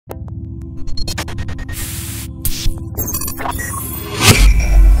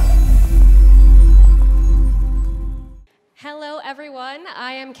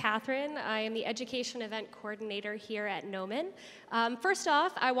am Catherine. I am the Education Event Coordinator here at Gnomon. First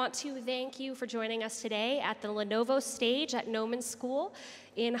off, I want to thank you for joining us today at the Lenovo stage at Gnomon School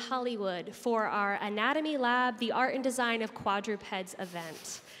in Hollywood for our Anatomy Lab, the Art and Design of Quadrupeds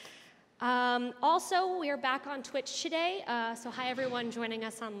event. Also, we are back on Twitch today, so hi everyone joining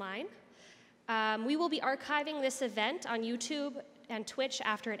us online. We will be archiving this event on YouTube and Twitch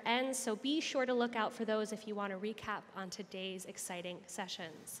after it ends, so be sure to look out for those if you want to recap on today's exciting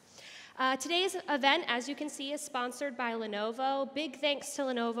sessions. Today's event, as you can see, is sponsored by Lenovo. Big thanks to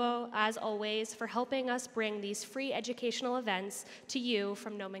Lenovo, as always, for helping us bring these free educational events to you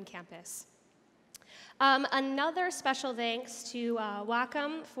from Gnomon campus. Another special thanks to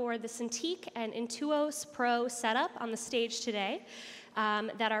Wacom for the Cintiq and Intuos Pro setup on the stage today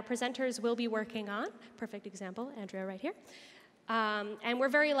that our presenters will be working on. Perfect example, Andrea right here. And we're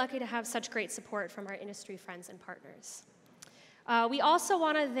very lucky to have such great support from our industry friends and partners. We also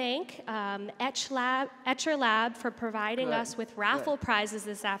want to thank Etcher Lab for providing us with raffle prizes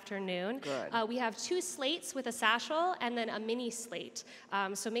this afternoon. We have 2 slates with a satchel and then a mini slate.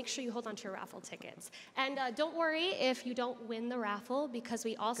 So make sure you hold on to your raffle tickets. And don't worry if you don't win the raffle, because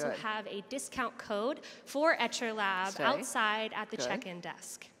we also have a discount code for Etcher Lab outside at the check-in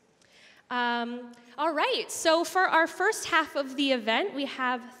desk. All right, so for our first half of the event, we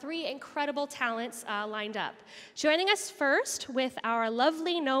have 3 incredible talents lined up. Joining us first with our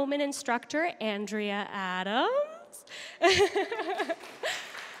lovely Gnomon instructor, Andrea Adams.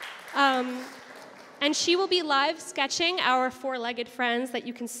 And she will be live sketching our 4-legged friends that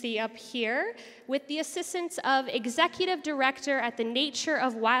you can see up here with the assistance of Executive Director at the Nature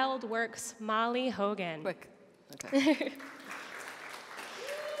of Wildworks, Mollie Hogan. Quick. Okay.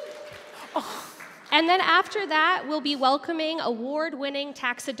 And then after that, we'll be welcoming award-winning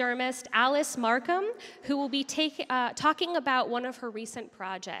taxidermist Allis Markham, who will be talking about one of her recent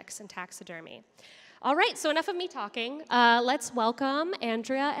projects in taxidermy. All right, so enough of me talking. Let's welcome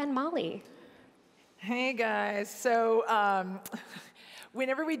Andrea and Mollie. Hey, guys. So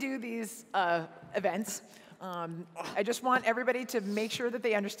whenever we do these events, I just want everybody to make sure that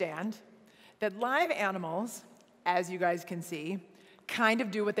they understand that live animals, as you guys can see, kind of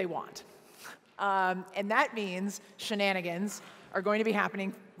do what they want. And that means shenanigans are going to be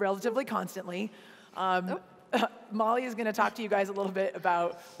happening relatively constantly. Mollie is going to talk to you guys a little bit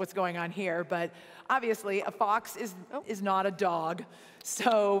about what's going on here, but obviously a fox is not a dog.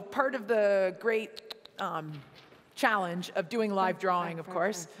 So part of the great challenge of doing live drawing, of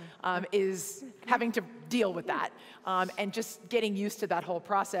course, is having to deal with that and just getting used to that whole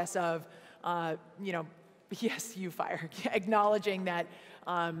process of, you know, yes, you fire, acknowledging that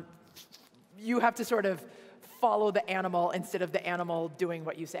you have to sort of follow the animal instead of the animal doing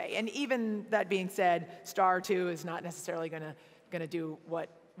what you say. And even that being said, Star, too, is not necessarily gonna do what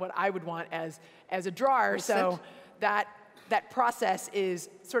I would want as a drawer. So that process is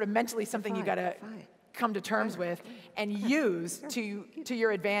sort of mentally something you gotta come to terms with and use to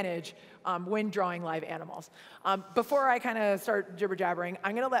your advantage when drawing live animals. Before I kind of start jibber-jabbering,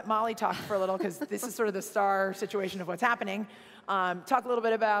 I'm gonna let Mollie talk for a little, because this is sort of the Star situation of what's happening. Talk a little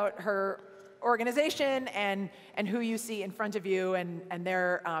bit about her organization and who you see in front of you and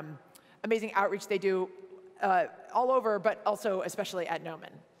their amazing outreach they do all over, but also especially at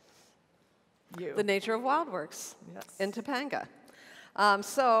Gnomon. The Nature of Wildworks in Topanga.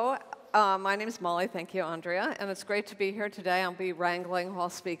 My name is Mollie, thank you, Andrea, and it's great to be here today. I'll be wrangling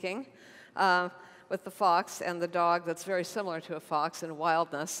while speaking with the fox and the dog that's very similar to a fox in the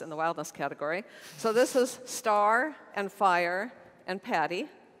wildness category. So this is Star and Fire and Patty.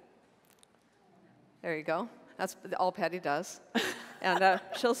 There you go. That's all Patty does. And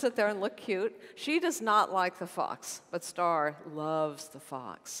she'll sit there and look cute. She does not like the fox, but Star loves the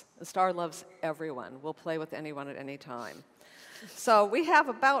fox. And Star loves everyone. We'll play with anyone at any time. So we have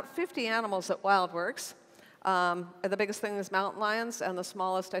about 50 animals at Wildworks. The biggest thing is mountain lions, and the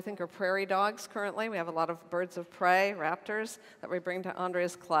smallest, I think, are prairie dogs currently. We have a lot of birds of prey, raptors, that we bring to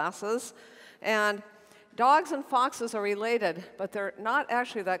Andrea's classes. And dogs and foxes are related, but they're not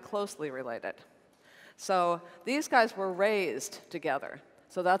actually that closely related. So these guys were raised together,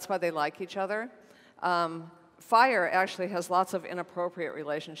 so that's why they like each other. Fire actually has lots of inappropriate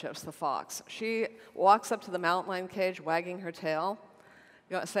relationships, the fox. She walks up to the mountain lion cage wagging her tail,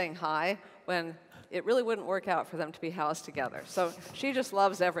 saying hi, when it really wouldn't work out for them to be housed together. So she just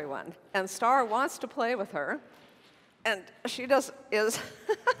loves everyone. And Star wants to play with her, and she doesn't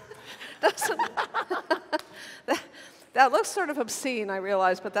that looks sort of obscene, I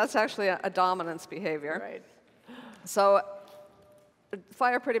realize, but that's actually a dominance behavior. Right. So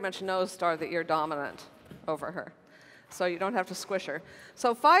Fire pretty much knows, Star, that you're dominant over her. so you don't have to squish her.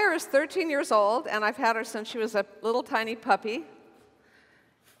 So Fire is 13 years old, and I've had her since she was a little tiny puppy,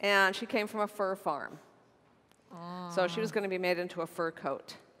 and she came from a fur farm. So she was going to be made into a fur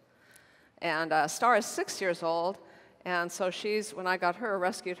coat. And Star is 6 years old, and so when I got her,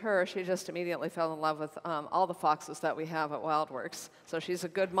 rescued her, she just immediately fell in love with all the foxes that we have at Wildworks. So she's a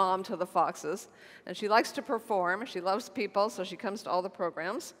good mom to the foxes. And she likes to perform. She loves people, so she comes to all the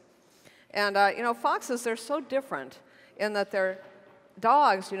programs. And, foxes, they're so different in that they're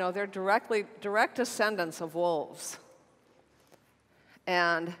dogs, they're direct descendants of wolves.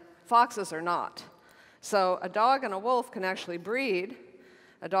 And foxes are not. So a dog and a wolf can actually breed.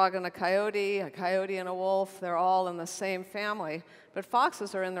 A dog and a coyote and a wolf, they're all in the same family. But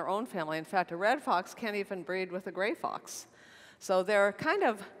foxes are in their own family. In fact, a red fox can't even breed with a gray fox. So they're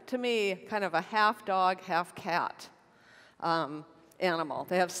to me, kind of a half dog, half cat animal.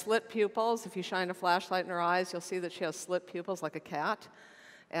 They have slit pupils. If you shine a flashlight in her eyes, you'll see that she has slit pupils like a cat.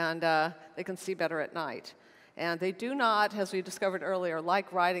 And they can see better at night. And they do not, as we discovered earlier,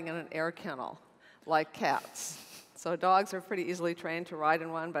 like riding in an air kennel like cats. So dogs are pretty easily trained to ride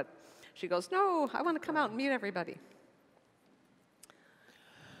in one, but she goes, no, I want to come out and meet everybody.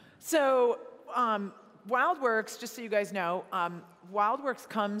 So Wildworks, just so you guys know, Wildworks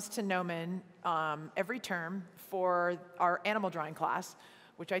comes to Gnomon every term for our animal drawing class,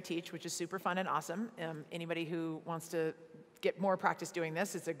 which I teach, which is super fun and awesome. Anybody who wants to get more practice doing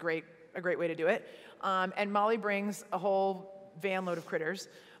this, it's a great way to do it. And Mollie brings a whole van load of critters.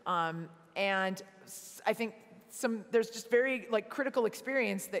 And I think there's just very critical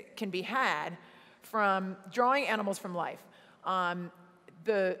experience that can be had from drawing animals from life.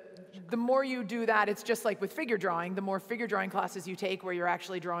 The more you do that, it's just like with figure drawing, the more figure drawing classes you take where you're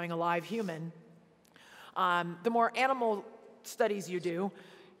actually drawing a live human, the more animal studies you do,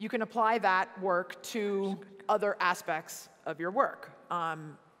 you can apply that work to other aspects of your work.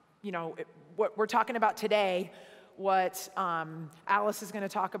 What we're talking about today, what Allis is going to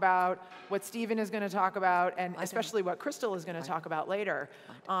talk about, what Stephen is going to talk about, and especially what Crystal is going to talk about later,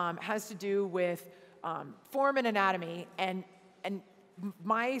 has to do with form and anatomy. And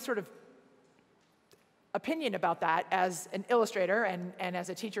my sort of opinion about that as an illustrator and as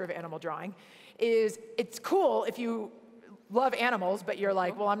a teacher of animal drawing is it's cool if you love animals, but you're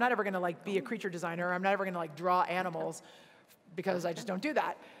like, well, I'm not ever going to be a creature designer. I'm not ever going to draw animals because I just don't do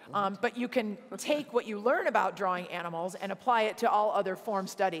that. But you can take what you learn about drawing animals and apply it to all other form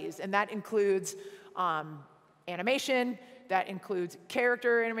studies. And that includes animation, that includes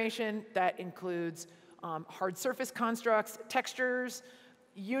character animation, that includes hard surface constructs, textures,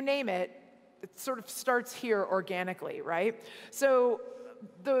 you name it. It sort of starts here organically, right? So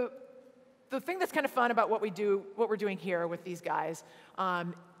the thing that's kind of fun about what we're doing here with these guys,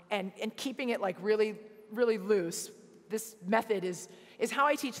 and keeping it really, really loose. This method is how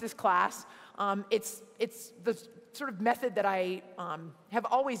I teach this class. It's the sort of method that I have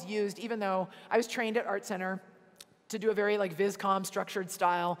always used, even though I was trained at Art Center to do a very VisCom structured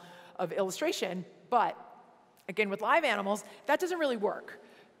style of illustration. But again, with live animals, that doesn't really work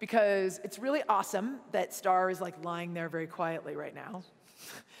because it's really awesome that Star is lying there very quietly right now.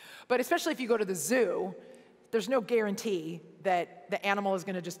 But especially if you go to the zoo, there's no guarantee that the animal is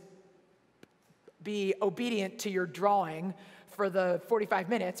going to just be obedient to your drawing for the 45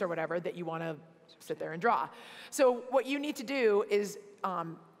 minutes or whatever that you want to sit there and draw. So what you need to do is,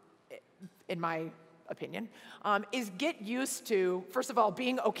 in my opinion, is get used to, first of all,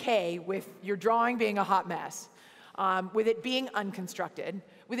 being okay with your drawing being a hot mess, with it being unconstructed,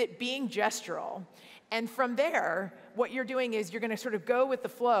 with it being gestural. And from there, what you're doing is you're going to sort of go with the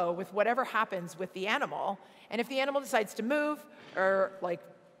flow with whatever happens with the animal. And if the animal decides to move, or like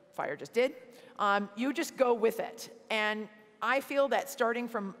Fire just did, you just go with it. And I feel that starting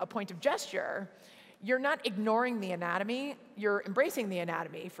from a point of gesture, you're not ignoring the anatomy, you're embracing the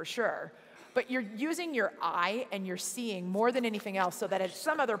anatomy for sure, but you're using your eye and you're seeing more than anything else so that at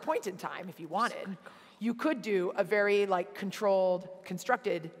some other point in time, if you wanted, you could do a very controlled,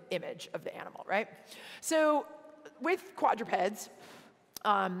 constructed image of the animal, right? So with quadrupeds,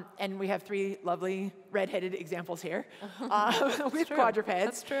 and we have 3 lovely red-headed examples here. With quadrupeds,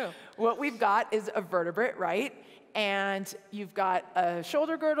 that's true. What we've got is a vertebrate, right? And you've got a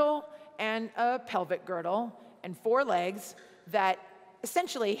shoulder girdle and a pelvic girdle and 4 legs that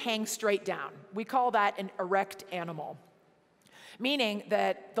essentially hang straight down. We call that an erect animal, meaning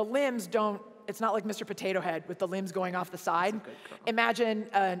that the limbs don't, it's not like Mr. Potato Head with the limbs going off the side. Imagine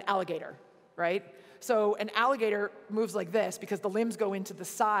an alligator, right? So an alligator moves like this because the limbs go into the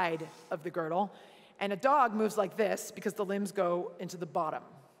side of the girdle, and a dog moves like this because the limbs go into the bottom.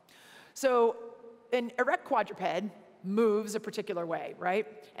 So an erect quadruped moves a particular way, right?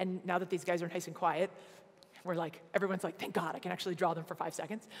 And now that these guys are nice and quiet, everyone's like, thank God, I can actually draw them for 5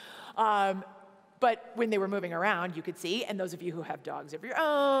 seconds. But when they were moving around, you could see, and those of you who have dogs of your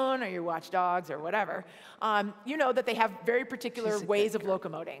own, or you watch dogs or whatever, you know that they have very particular ways of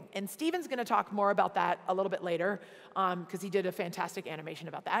locomoting. And Steven's gonna talk more about that a little bit later, because he did a fantastic animation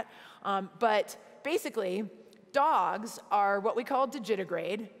about that. But basically, dogs are what we call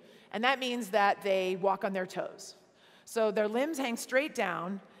digitigrade, and that means that they walk on their toes. So their limbs hang straight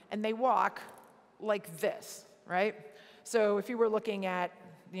down, and they walk like this, right? So if you were looking at,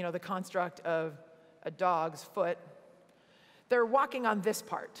 you know, the construct of a dog's foot, they're walking on this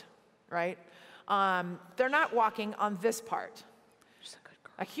part, right? They're not walking on this part. She's a good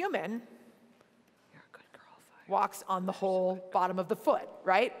girl. A human You're a good girl, Fire. walks on the whole bottom of the foot,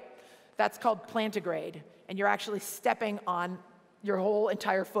 right? That's called plantigrade, and you're actually stepping on your whole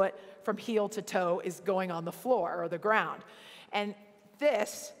entire foot from heel to toe is going on the floor or the ground. And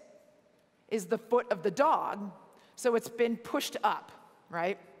this is the foot of the dog, so it's been pushed up,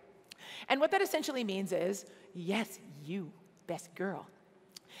 right? And what that essentially means is, yes, you, best girl.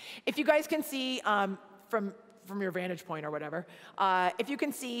 If you guys can see from your vantage point or whatever, if you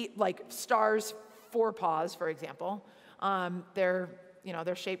can see like Star's forepaws, for example, they're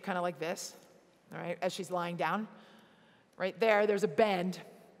shaped kind of like this, all right, as she's lying down. Right there, there's a bend.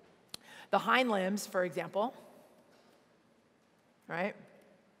 The hind limbs, for example, right,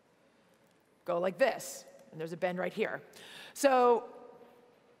 go like this, and there's a bend right here. So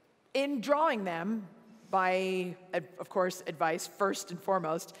in drawing them, my, of course, advice, first and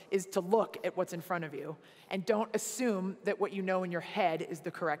foremost, is to look at what's in front of you, and don't assume that what you know in your head is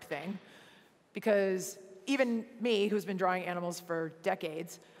the correct thing, because even me, who's been drawing animals for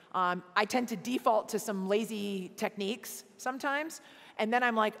decades, I tend to default to some lazy techniques sometimes, and then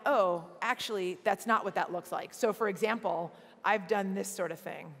I'm like, oh, actually, that's not what that looks like. So for example, I've done this sort of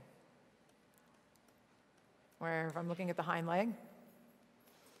thing, where if I'm looking at the hind leg,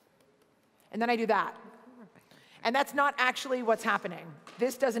 and then I do that. And that's not actually what's happening.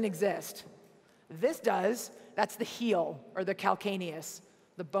 This doesn't exist. This does. That's the heel, or the calcaneus,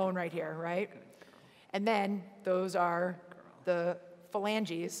 the bone right here, right? And then those are the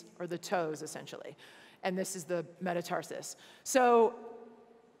phalanges, or the toes, essentially. And this is the metatarsus. So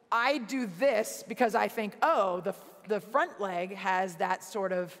I do this because I think, oh, the front leg has that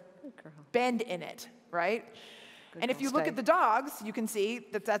sort of bend in it, right? And if you look at the dogs, you can see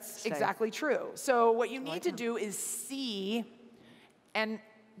that that's exactly true. So what you need to do is see, and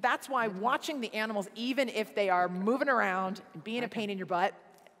that's why watching the animals, even if they are moving around and being a pain in your butt,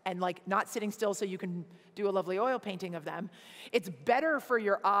 and like not sitting still so you can do a lovely oil painting of them, it's better for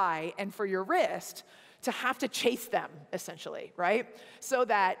your eye and for your wrist to have to chase them, essentially, right? So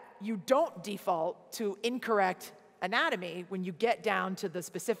that you don't default to incorrect anatomy when you get down to the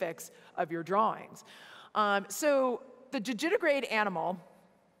specifics of your drawings. So the digitigrade animal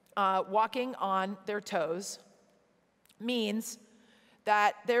walking on their toes means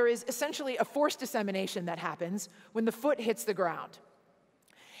that there is essentially a force dissemination that happens when the foot hits the ground.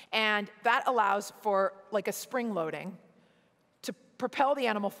 And that allows for like a spring loading to propel the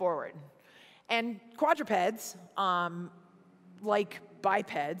animal forward. And quadrupeds, like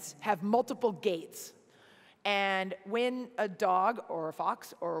bipeds, have multiple gaits. And when a dog or a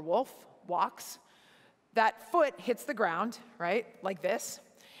fox or a wolf walks, that foot hits the ground, right, like this.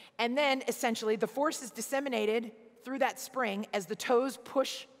 And then essentially the force is disseminated through that spring as the toes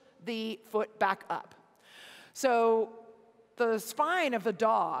push the foot back up. So the spine of a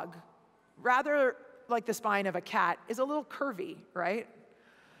dog, rather like the spine of a cat, is a little curvy, right?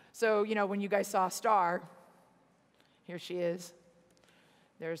 So, you know, when you guys saw Star, here she is.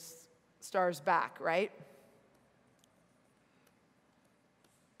 There's Star's back, right?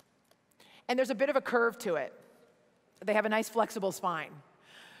 And there's a bit of a curve to it. They have a nice flexible spine.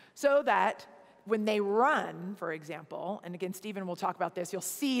 So that when they run, for example, and again, Stephen will talk about this, you'll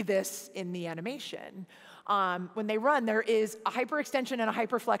see this in the animation. When they run, there is a hyperextension and a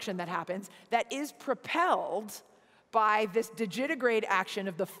hyperflexion that happens that is propelled by this digitigrade action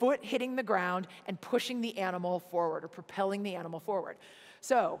of the foot hitting the ground and pushing the animal forward, or propelling the animal forward.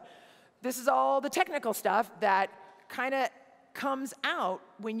 So this is all the technical stuff that kind of comes out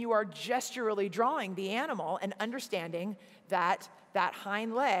when you are gesturally drawing the animal and understanding that that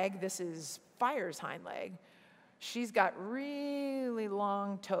hind leg, this is Fire's hind leg, she's got really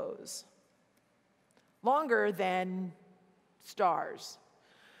long toes, longer than Star's,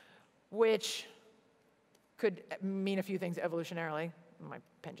 which could mean a few things evolutionarily. My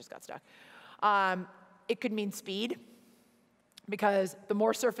pen just got stuck. It could mean speed, because the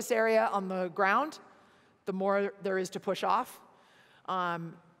more surface area on the ground, the more there is to push off.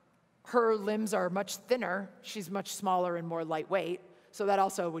 Her limbs are much thinner. She's much smaller and more lightweight, so that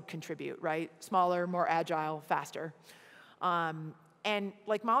also would contribute, right? Smaller, more agile, faster. And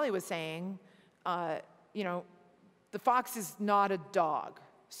like Mollie was saying, you know, the fox is not a dog.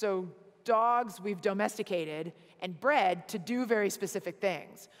 So dogs we've domesticated and bred to do very specific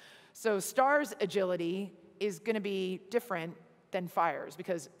things. So Star's agility is going to be different than Fire's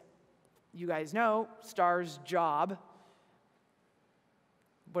because you guys know Star's job.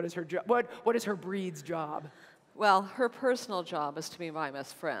 What is her job? What is her breed's job? Well, her personal job is to be my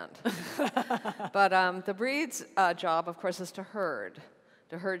best friend. But the breed's job, of course, is to herd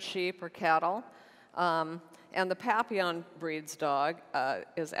sheep or cattle. And the Papillon breed's dog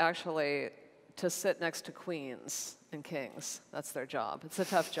is actually to sit next to queens and kings. That's their job. It's a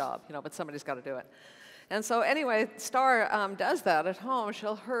tough job, you know, but somebody's got to do it. And so anyway, Star does that at home.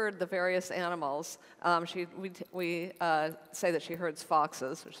 She'll herd the various animals. We say that she herds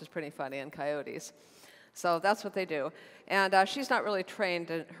foxes, which is pretty funny, and coyotes. So that's what they do. And she's not really trained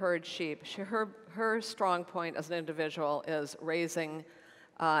to herd sheep. Her strong point as an individual is raising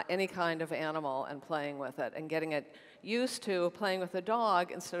any kind of animal and playing with it and getting it used to playing with a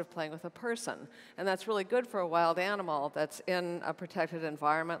dog instead of playing with a person. And that's really good for a wild animal that's in a protected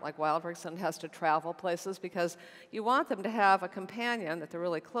environment like Wildworks and has to travel places because you want them to have a companion that they're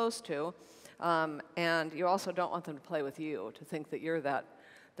really close to, and you also don't want them to play with you, to think that you're that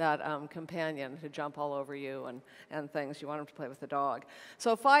companion to jump all over you and things. You want them to play with the dog.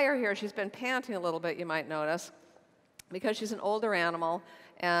 So Fire here, she's been panting a little bit, you might notice, because she's an older animal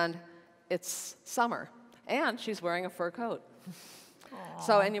and it's summer. And she's wearing a fur coat.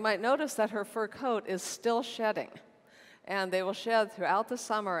 So, and you might notice that her fur coat is still shedding. And they will shed throughout the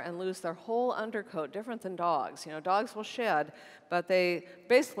summer and lose their whole undercoat, different than dogs. You know, dogs will shed, but they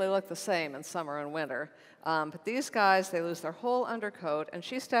basically look the same in summer and winter. But these guys, they lose their whole undercoat, and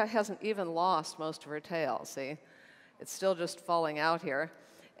she still hasn't even lost most of her tail, see? It's still just falling out here.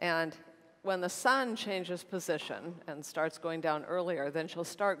 And when the sun changes position and starts going down earlier, then she'll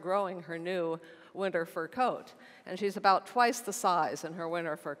start growing her new winter fur coat. And she's about twice the size in her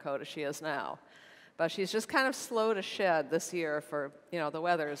winter fur coat as she is now. But she's just kind of slow to shed this year for, you know, the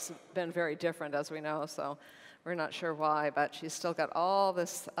weather's been very different, as we know, so we're not sure why, but she's still got all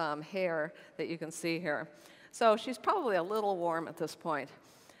this hair that you can see here. So she's probably a little warm at this point.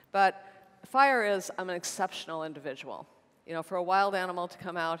 But Fire is an exceptional individual. You know, for a wild animal to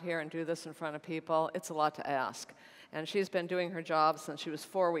come out here and do this in front of people, it's a lot to ask. And she's been doing her job since she was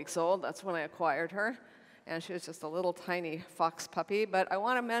 4 weeks old. That's when I acquired her. And she was just a little tiny fox puppy. But I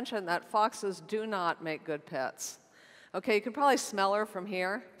want to mention that foxes do not make good pets. Okay, you can probably smell her from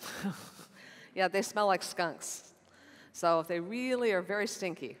here. Yeah, they smell like skunks. So they really are very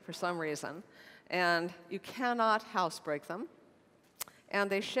stinky for some reason. And you cannot housebreak them. And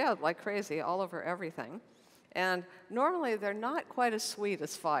they shed like crazy all over everything. And normally they're not quite as sweet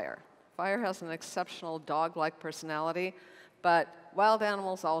as Fire. Fire has an exceptional dog-like personality, but wild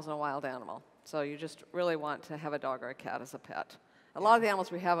animals always a wild animal. So you just really want to have a dog or a cat as a pet. A lot of the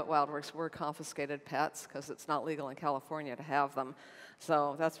animals we have at Wildworks were confiscated pets because it's not legal in California to have them.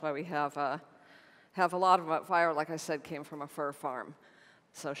 So that's why we have a lot of them at Fire, like I said, came from a fur farm.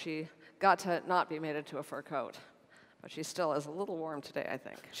 So she got to not be made into a fur coat. But she still is a little warm today, I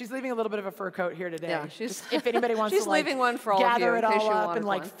think. She's leaving a little bit of a fur coat here today. Yeah, she's, if anybody wants she's to like leaving one for all of you gather in it case all you up wanted and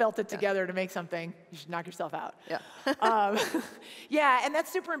like one. felt it together to make something, you should knock yourself out. Yeah. Yeah, and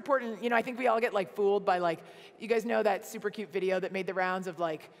that's super important. You know, I think we all get like fooled by like, you guys know that super cute video that made the rounds of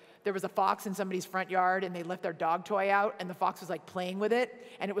like, there was a fox in somebody's front yard and they left their dog toy out and the fox was like playing with it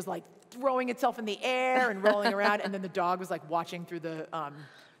and it was like throwing itself in the air and rolling around and then the dog was like watching through the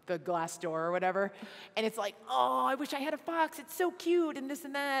glass door or whatever. And it's like, oh, I wish I had a fox. It's so cute and this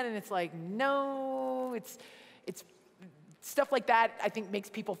and that. And it's like, no, it's stuff like that I think makes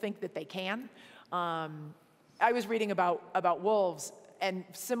people think that they can. I was reading about wolves, and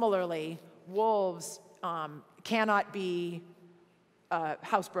similarly, wolves cannot be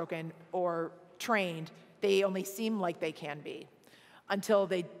housebroken or trained. They only seem like they can be until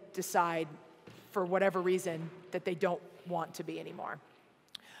they decide, for whatever reason, that they don't want to be anymore.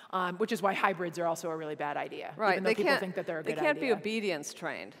 Which is why hybrids are also a really bad idea. Right. Even though people think that they're a good idea. They can't be obedience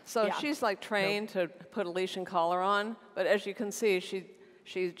trained. So Yeah. she's like trained to put a leash and collar on, but as you can see,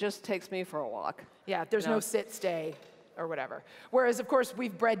 she just takes me for a walk. Yeah, there's no sit, stay, or whatever. Whereas, of course,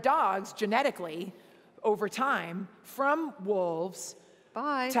 we've bred dogs genetically over time from wolves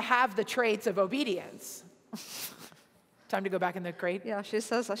to have the traits of obedience. Time to go back in the crate? Yeah, she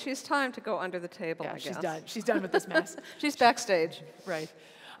says she's time to go under the table, I guess. She's done. She's done with this mess. She's backstage. Right.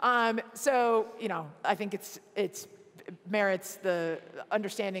 So, I think it merits the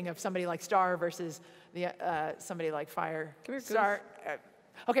understanding of somebody like Star versus somebody like Fire. Come here, Star.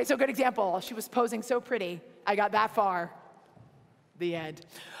 Okay, so good example. She was posing so pretty. I got that far. The end.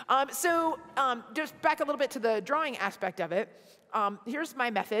 Just back a little bit to the drawing aspect of it. Here's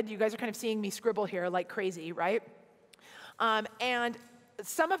my method. You guys are kind of seeing me scribble here like crazy, right? And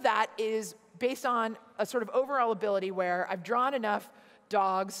some of that is based on a sort of overall ability where I've drawn enough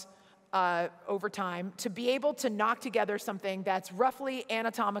dogs over time to be able to knock together something that's roughly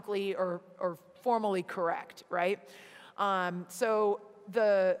anatomically or formally correct, right? So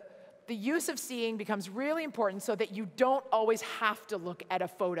the use of seeing becomes really important so that you don't always have to look at a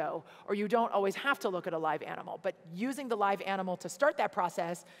photo or you don't always have to look at a live animal, but using the live animal to start that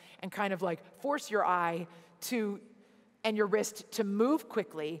process and kind of like force your eye and your wrist to move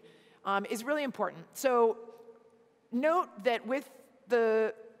quickly is really important. So note that with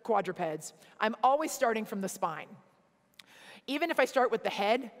the quadrupeds, I'm always starting from the spine. Even if I start with the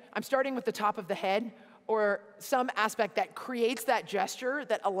head, I'm starting with the top of the head or some aspect that creates that gesture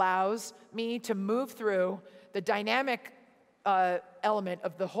that allows me to move through the dynamic element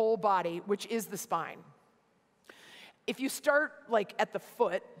of the whole body, which is the spine. If you start like at the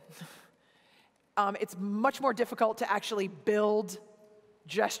foot, it's much more difficult to actually build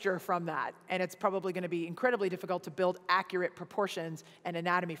gesture from that, and it's probably going to be incredibly difficult to build accurate proportions and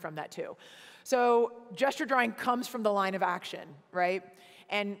anatomy from that too. So gesture drawing comes from the line of action, right?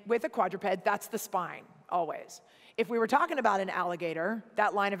 And with a quadruped, that's the spine, always. If we were talking about an alligator,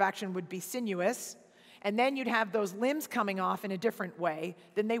 that line of action would be sinuous, and then you'd have those limbs coming off in a different way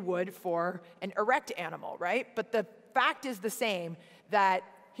than they would for an erect animal, right? But the fact is the same, that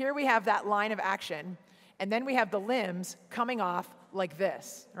here we have that line of action, and then we have the limbs coming off like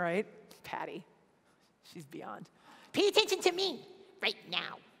this, right? Patty, she's beyond. Pay attention to me right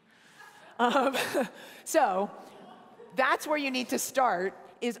now. So that's where you need to start,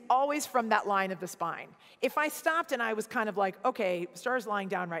 is always from that line of the spine. If I stopped and I was kind of like, okay, Star's lying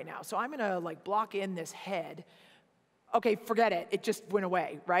down right now, so I'm gonna like block in this head. Okay, forget it, it just went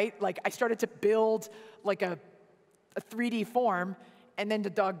away, right? Like I started to build like a 3D form, and then the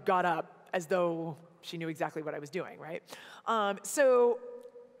dog got up as though she knew exactly what I was doing, right? So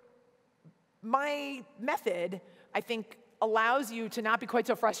my method, I think, allows you to not be quite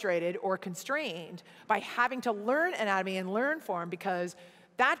so frustrated or constrained by having to learn anatomy and learn form, because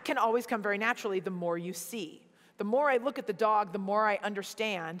that can always come very naturally the more you see. The more I look at the dog, the more I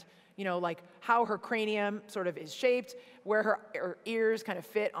understand, like how her cranium sort of is shaped, where her ears kind of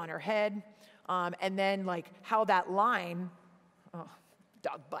fit on her head, and then like how that line,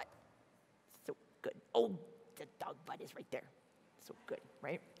 dog butt, so good. Oh, the dog butt is right there, so good,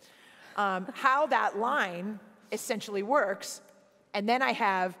 right? How that line essentially works, and then I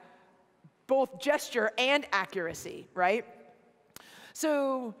have both gesture and accuracy, right?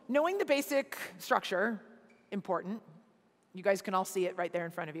 So knowing the basic structure, important. You guys can all see it right there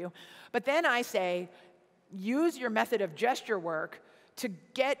in front of you. But then I say, use your method of gesture work to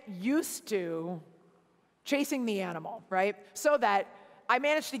get used to chasing the animal, right? So that I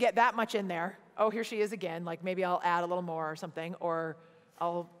managed to get that much in there. Oh, here she is again. Like maybe I'll add a little more or something, or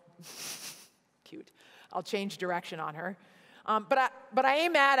I'll, cute. I'll change direction on her. But I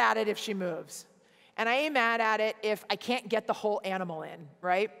ain't mad at it if she moves. And I ain't mad at it if I can't get the whole animal in,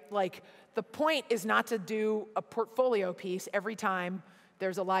 right? Like, the point is not to do a portfolio piece every time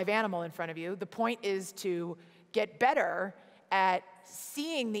there's a live animal in front of you. The point is to get better at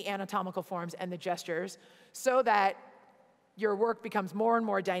seeing the anatomical forms and the gestures so that your work becomes more and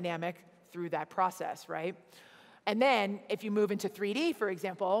more dynamic through that process, right? And then, if you move into 3D, for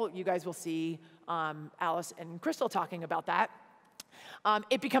example, you guys will see Alice and Crystal talking about that.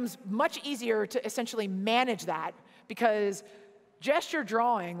 It becomes much easier to essentially manage that, because gesture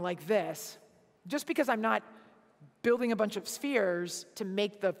drawing like this, just because I'm not building a bunch of spheres to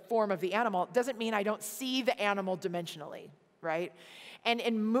make the form of the animal, doesn't mean I don't see the animal dimensionally, right? And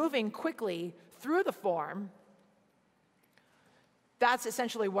in moving quickly through the form, that's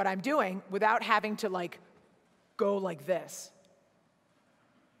essentially what I'm doing without having to like go like this.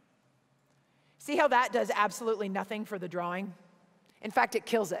 See how that does absolutely nothing for the drawing? In fact, it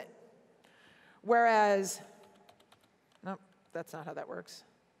kills it. Whereas, no, that's not how that works.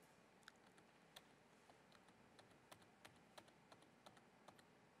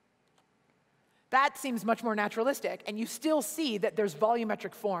 That seems much more naturalistic, and you still see that there's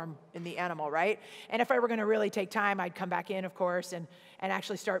volumetric form in the animal, right? And if I were going to really take time, I'd come back in, of course, and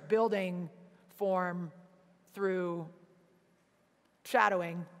actually start building form through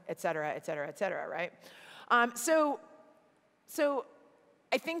shadowing, et cetera, right? So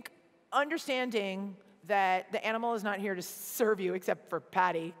I think understanding that the animal is not here to serve you, except for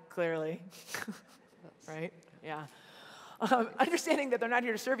Patty, clearly, right? Yeah. Understanding that they're not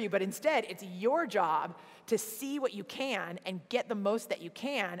here to serve you, but instead it's your job to see what you can and get the most that you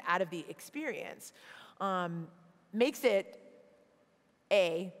can out of the experience, makes it,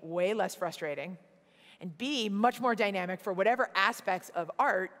 A, way less frustrating, and B, much more dynamic for whatever aspects of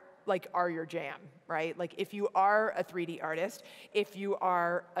art like are your jam, right? Like if you are a 3D artist, if you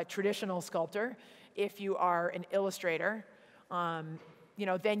are a traditional sculptor, if you are an illustrator, you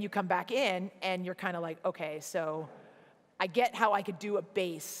know, then you come back in and you're kind of like, okay, so I get how I could do a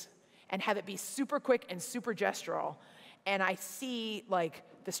base and have it be super quick and super gestural, and I see like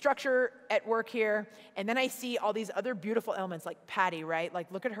the structure at work here, and then I see all these other beautiful elements like Patty, right?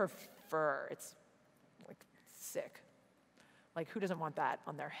 Like look at her fur, it's like sick. Like, who doesn't want that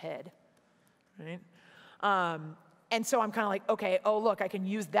on their head, right? And so I'm kind of like, okay, oh, look, I can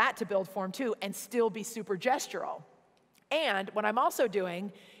use that to build form too and still be super gestural. And what I'm also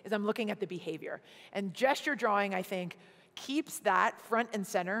doing is I'm looking at the behavior. And gesture drawing, I think, keeps that front and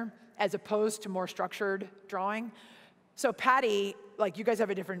center as opposed to more structured drawing. So Patty, like, you guys have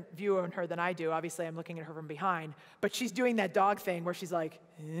a different view on her than I do. Obviously, I'm looking at her from behind. But she's doing that dog thing where she's like,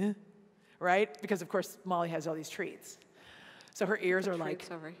 eh? Right? Because, of course, Mollie has all these treats. So her ears are like...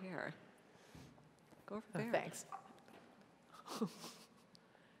 Treats over here. Go over there. Oh, thanks.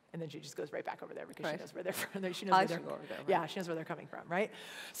 And then she just goes right back over there because she knows where they're from. She knows where they're, go over there, right? Yeah, she knows where they're coming from, right?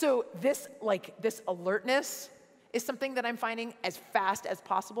 So this alertness is something that I'm finding as fast as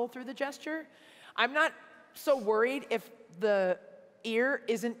possible through the gesture. I'm not so worried if the ear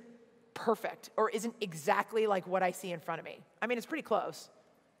isn't perfect or isn't exactly like what I see in front of me. I mean, it's pretty close.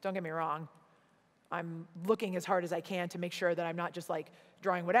 Don't get me wrong. I'm looking as hard as I can to make sure that I'm not just like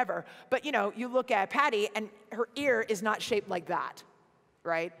drawing whatever. But you know, you look at Patty and her ear is not shaped like that,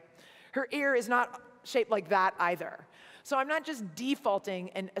 right? Her ear is not shaped like that either. So I'm not just defaulting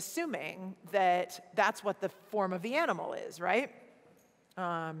and assuming that that's what the form of the animal is, right?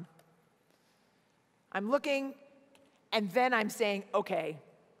 I'm looking, and then I'm saying, okay,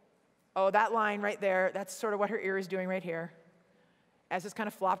 oh, that line right there, that's sort of what her ear is doing right here, as it's kind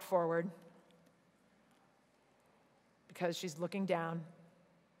of flopped forward, because she's looking down,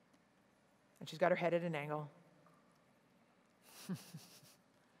 and she's got her head at an angle.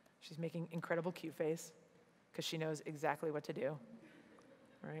 She's making incredible cute face, because she knows exactly what to do,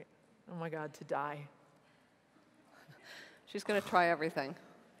 right? Oh my God, to die. She's going to try everything.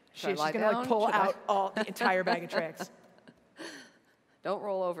 She's going to like pull out all the entire bag of tricks. Don't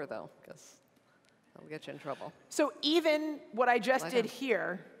roll over though, because that'll get you in trouble. So even what I just did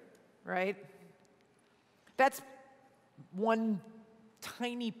here, right? That's one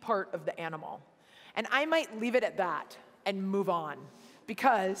tiny part of the animal. And I might leave it at that and move on,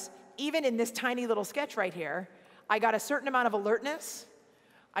 because even in this tiny little sketch right here, I got a certain amount of alertness.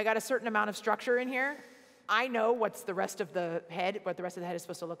 I got a certain amount of structure in here. I know what's the rest of the head, what the rest of the head is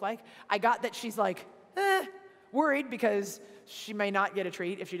supposed to look like. I got that she's like, worried because she may not get a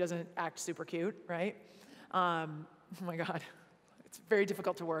treat if she doesn't act super cute, right? Oh my God, it's very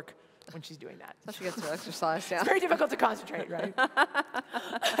difficult to work when she's doing that. So she gets to exercise, yeah. It's very difficult to concentrate, right?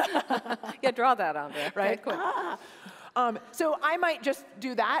 Yeah, draw that on there. Right? Okay, cool. So I might just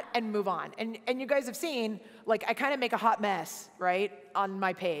do that and move on. And you guys have seen, like, I kind of make a hot mess, right, on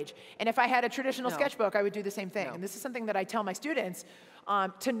my page. And if I had a traditional sketchbook, I would do the same thing. And this is something that I tell my students,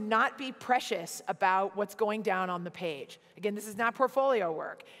 to not be precious about what's going down on the page. Again, this is not portfolio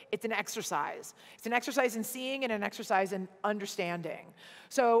work. It's an exercise. It's an exercise in seeing and an exercise in understanding.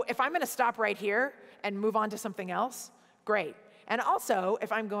 So if I'm going to stop right here and move on to something else, great. And also,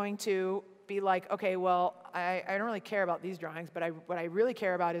 if I'm going to be like, okay, well, I don't really care about these drawings, but what I really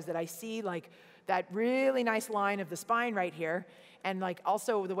care about is that I see like that really nice line of the spine right here, and like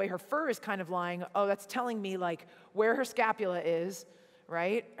also the way her fur is kind of lying. Oh, that's telling me like where her scapula is,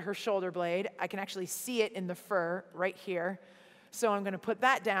 right? Her shoulder blade. I can actually see it in the fur right here. So I'm going to put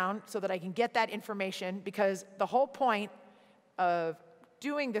that down so that I can get that information, because the whole point of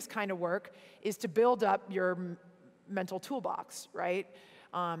doing this kind of work is to build up your mental toolbox, right?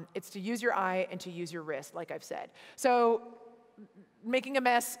 It's to use your eye and to use your wrist, like I've said. So making a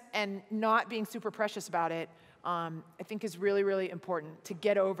mess and not being super precious about it, I think is really, really important to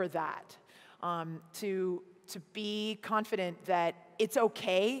get over that, to be confident that it's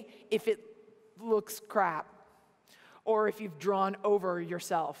okay if it looks crap or if you've drawn over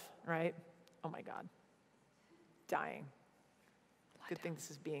yourself, right? Oh my God, dying. Good thing this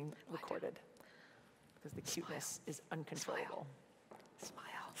is being recorded, because the cuteness is uncontrollable. Smile.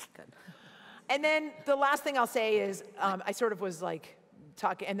 Good. And then the last thing I'll say is, I sort of was like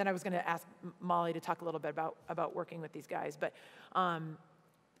talk, and then I was going to ask Mollie to talk a little bit about working with these guys. But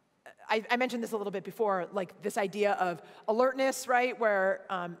I mentioned this a little bit before, like this idea of alertness, right? Where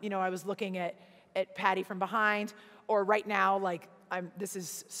I was looking at Patty from behind, or right now, like this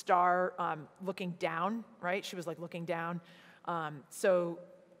is Star looking down, right? She was like looking down, so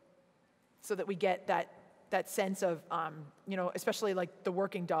that we get that sense of especially like the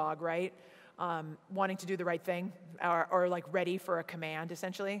working dog, right? Wanting to do the right thing, or like ready for a command,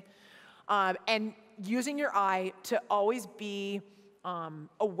 essentially. And using your eye to always be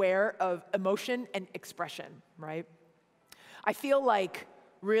aware of emotion and expression, right? I feel like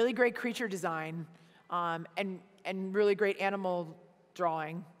really great creature design and really great animal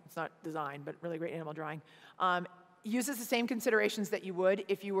drawing, it's not design, but really great animal drawing, uses the same considerations that you would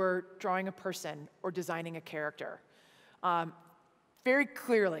if you were drawing a person or designing a character. Very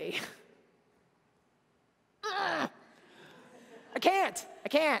clearly, I can't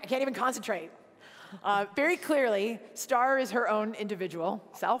even concentrate. Very clearly, Star is her own individual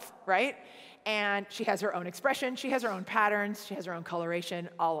self, right? And she has her own expression, she has her own patterns, she has her own coloration,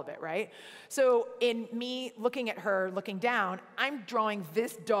 all of it, right? So in me looking at her, looking down, I'm drawing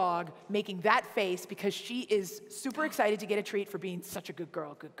this dog making that face because she is super excited to get a treat for being such a good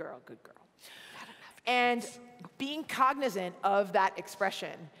girl, good girl, good girl. And being cognizant of that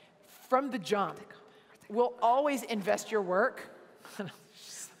expression from the jump will always invest your work.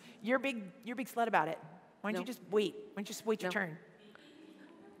 You're big slut about it. Why don't you just wait? Why don't you just wait your turn?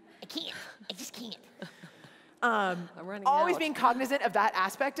 I can't. I just can't. I'm running always out. being cognizant of that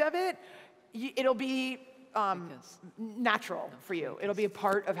aspect of it, it'll be natural for you. It'll be a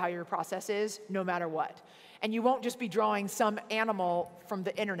part of how your process is, no matter what. And you won't just be drawing some animal from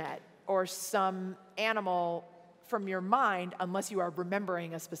the internet or some animal from your mind unless you are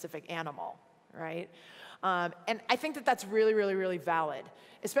remembering a specific animal, right? And I think that that's really, really, really valid,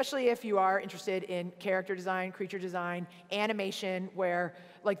 especially if you are interested in character design, creature design, animation, where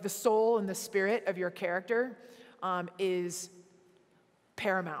like the soul and the spirit of your character is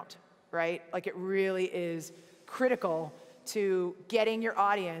paramount, right? Like it really is critical to getting your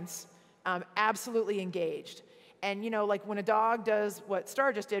audience absolutely engaged. And like when a dog does what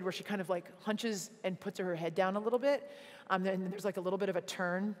Star just did, where she kind of like hunches and puts her head down a little bit, then there's like a little bit of a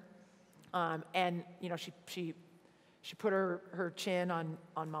turn. And she put her chin on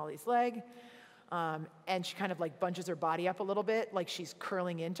Mollie's leg, and she kind of like bunches her body up a little bit, like she's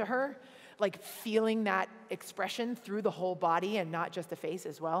curling into her, like feeling that expression through the whole body and not just the face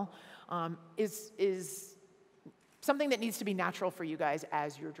as well, is something that needs to be natural for you guys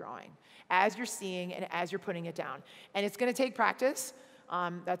as you're drawing, as you're seeing, and as you're putting it down. And it's going to take practice.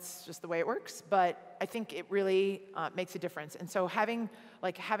 That's just the way it works, but I think it really makes a difference. And so having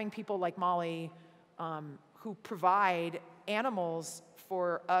people like Mollie who provide animals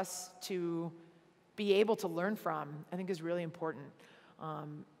for us to be able to learn from, I think is really important.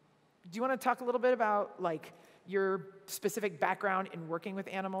 Do you want to talk a little bit about like your specific background in working with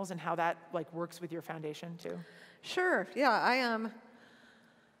animals and how that like works with your foundation too? Sure. Yeah,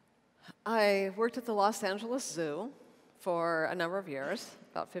 I worked at the Los Angeles Zoo for a number of years,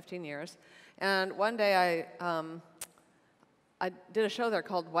 about 15 years, and one day I did a show there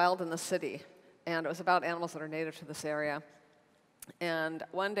called Wild in the City, and it was about animals that are native to this area. And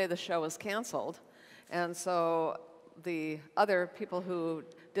one day the show was canceled, and so the other people who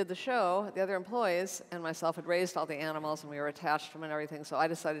did the show, the other employees, and myself had raised all the animals, and we were attached to them and everything, so I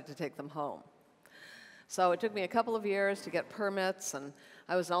decided to take them home. So it took me a couple of years to get permits, and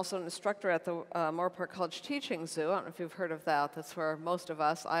I was also an instructor at the Moorpark College Teaching Zoo. I don't know if you've heard of that. That's where most of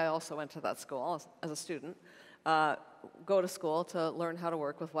us, I also went to that school as a student, go to school to learn how to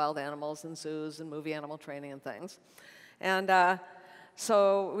work with wild animals in zoos and movie animal training and things. And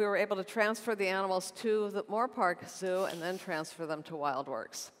so we were able to transfer the animals to the Moorpark Zoo and then transfer them to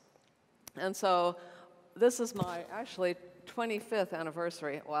Wildworks. And so this is my actually 25th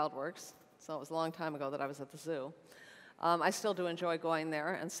anniversary at Wildworks. So it was a long time ago that I was at the zoo. I still do enjoy going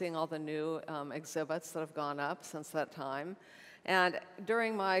there and seeing all the new exhibits that have gone up since that time. And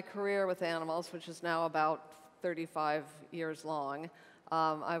during my career with animals, which is now about 35 years long,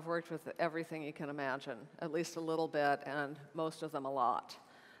 I've worked with everything you can imagine, at least a little bit, and most of them a lot.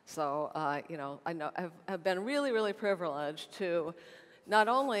 So, I have been really, really privileged to not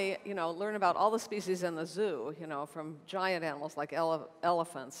only, learn about all the species in the zoo, from giant animals like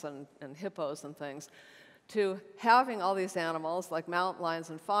elephants and hippos and things, to having all these animals like mountain lions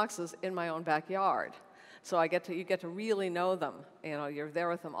and foxes in my own backyard. So you get to really know them. You know, you're there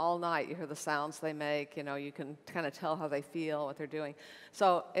with them all night. You hear the sounds they make. You know, you can kind of tell how they feel, what they're doing.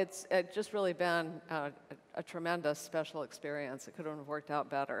 So it's just really been a tremendous special experience. It couldn't have worked out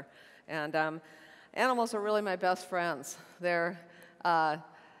better. And animals are really my best friends. They're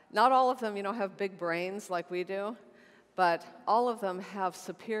not all of them, you know, have big brains like we do, but all of them have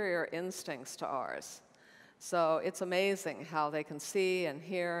superior instincts to ours. So it's amazing how they can see and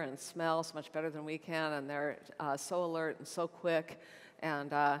hear and smell so much better than we can, and they're so alert and so quick,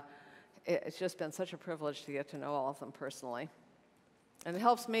 and it's just been such a privilege to get to know all of them personally. And it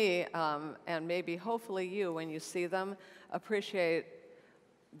helps me, and maybe hopefully you, when you see them, appreciate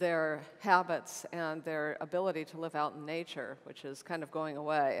their habits and their ability to live out in nature, which is kind of going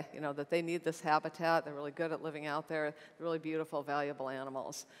away. You know, that they need this habitat, they're really good at living out there, they're really beautiful, valuable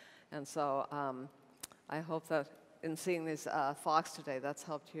animals. And so I hope that in seeing these fox today, that's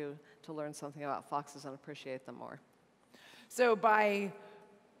helped you to learn something about foxes and appreciate them more. So by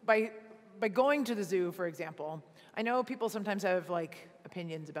going to the zoo, for example, I know people sometimes have like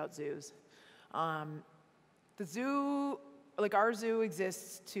opinions about zoos. The zoo, like our zoo,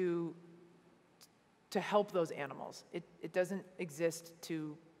 exists to help those animals. It doesn't exist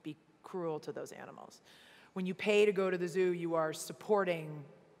to be cruel to those animals. When you pay to go to the zoo, you are supporting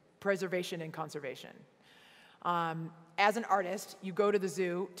preservation and conservation. As an artist, you go to the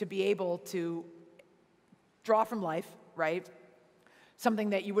zoo to be able to draw from life, right? Something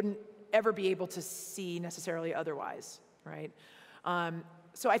that you wouldn't ever be able to see necessarily otherwise, right?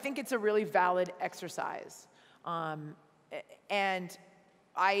 So I think it's a really valid exercise. And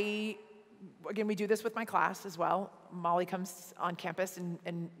again, we do this with my class as well. Mollie comes on campus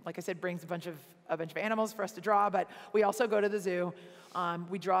and like I said, brings a bunch of animals for us to draw, but we also go to the zoo.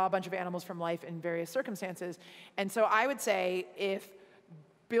 We draw a bunch of animals from life in various circumstances. And so I would say if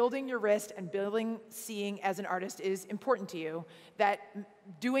building your wrist and building seeing as an artist is important to you, that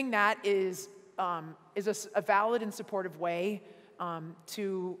doing that is a valid and supportive way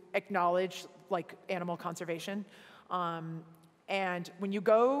to acknowledge like animal conservation. And when you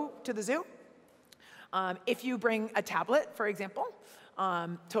go to the zoo, if you bring a tablet, for example,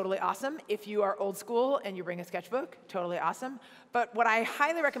 totally awesome. If you are old school and you bring a sketchbook, totally awesome. But what I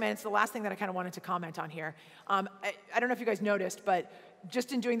highly recommend, it's the last thing that I kind of wanted to comment on here. I don't know if you guys noticed, but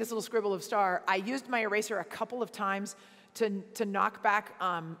just in doing this little scribble of star, I used my eraser a couple of times to knock back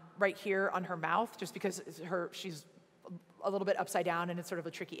right here on her mouth, just because she's a little bit upside down and it's sort of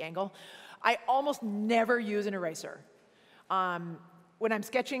a tricky angle. I almost never use an eraser. When I'm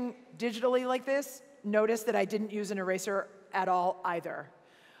sketching digitally like this, notice that I didn't use an eraser at all either.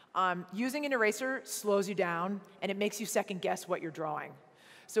 Using an eraser slows you down and it makes you second guess what you're drawing.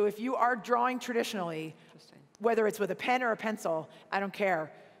 So if you are drawing traditionally, whether it's with a pen or a pencil, I don't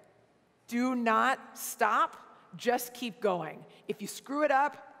care. Do not stop, just keep going. If you screw it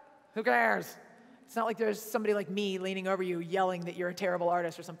up, who cares? It's not like there's somebody like me leaning over you yelling that you're a terrible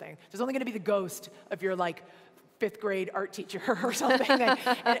artist or something. There's only gonna be the ghost of your like 5th grade art teacher or something.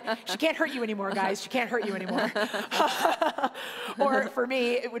 And she can't hurt you anymore, guys. She can't hurt you anymore. Or for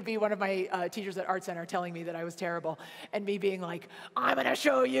me, it would be one of my teachers at Art Center telling me that I was terrible and me being like, I'm gonna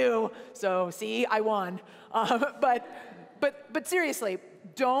show you. So see, I won. But seriously,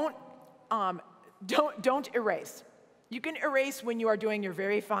 don't erase. You can erase when you are doing your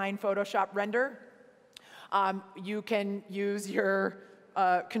very fine Photoshop render. You can use your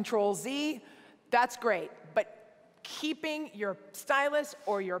Control Z. That's great. But keeping your stylus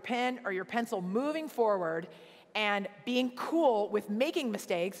or your pen or your pencil moving forward and being cool with making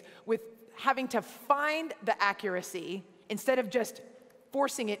mistakes, with having to find the accuracy instead of just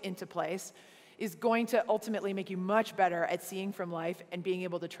forcing it into place, is going to ultimately make you much better at seeing from life and being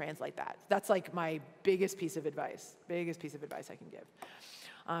able to translate that. That's like my biggest piece of advice I can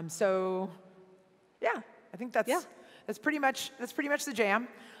give. So yeah, I think that's pretty much the jam.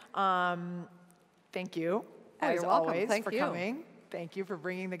 Thank you, as always, for coming. Thank you for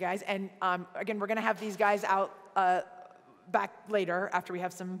bringing the guys. And again, we're going to have these guys out back later after we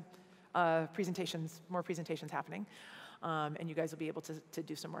have some more presentations happening. And you guys will be able to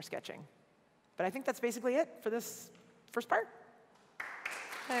do some more sketching. But I think that's basically it for this first part.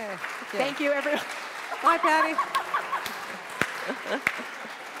 Hey, thank you, everyone. Bye, Patty.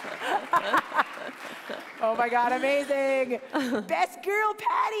 Oh my God, amazing. Best girl,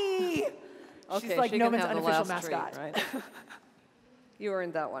 Patty. Okay, she's like Gnomon's unofficial mascot. Treat, right? You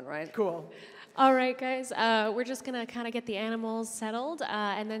earned that one, right? Cool. All right, guys, we're just gonna kind of get the animals settled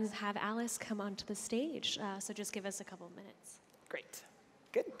and then have Allis come onto the stage. So just give us a couple of minutes. Great.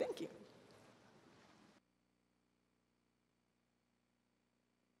 Good, thank you.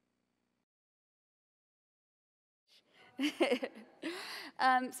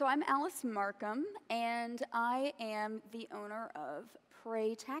 So I'm Allis Markham, and I am the owner of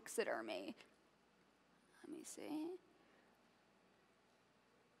Prey Taxidermy. Let me see.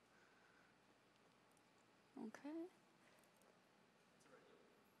 Okay.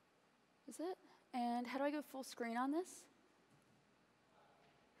 Is it? And how do I go full screen on this?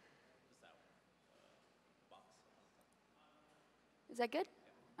 Is that good?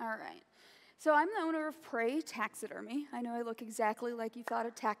 All right. So I'm the owner of Prey Taxidermy. I know I look exactly like you thought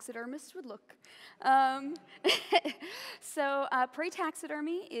a taxidermist would look. Prey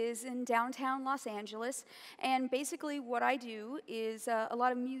Taxidermy is in downtown Los Angeles, and basically what I do is a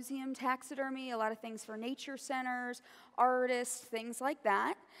lot of museum taxidermy, a lot of things for nature centers, artists, things like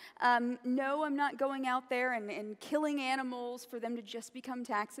that. No, I'm not going out there and killing animals for them to just become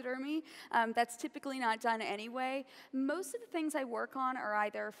taxidermy. That's typically not done anyway. Most of the things I work on are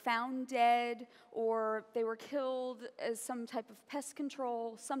either found dead or they were killed as some type of pest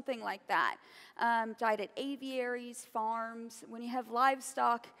control, something like that. Died at aviaries, farms. When you have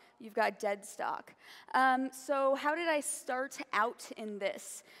livestock, you've got dead stock. So how did I start out in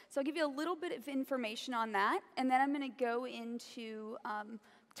this? So I'll give you a little bit of information on that, and then I'm going to go into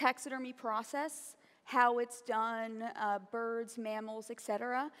taxidermy process, how it's done, birds, mammals,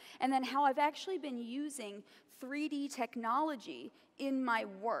 etc., and then how I've actually been using 3D technology in my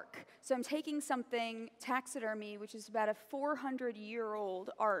work. So I'm taking something, taxidermy, which is about a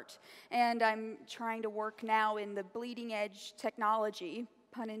 400-year-old art, and I'm trying to work now in the bleeding edge technology,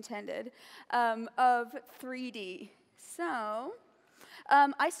 pun intended, of 3D. So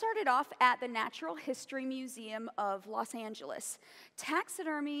I started off at the Natural History Museum of Los Angeles.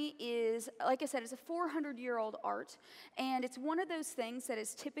 Taxidermy is, like I said, it's a 400-year-old art, and it's one of those things that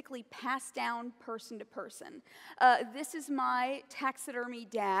is typically passed down person to person. This is my taxidermy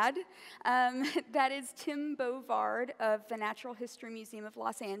dad. That is Tim Bovard of the Natural History Museum of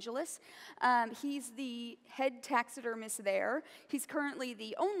Los Angeles. He's the head taxidermist there. He's currently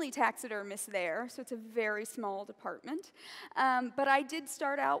the only taxidermist there, so it's a very small department. But I did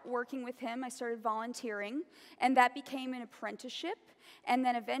start out working with him. I started volunteering, and that became an apprenticeship. And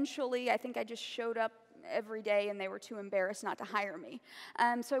then eventually, I think I just showed up every day, and they were too embarrassed not to hire me.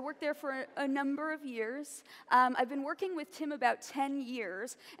 So I worked there for a number of years. I've been working with Tim about 10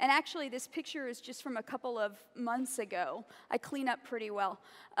 years, and actually this picture is just from a couple of months ago. I clean up pretty well.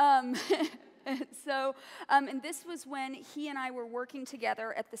 And this was when he and I were working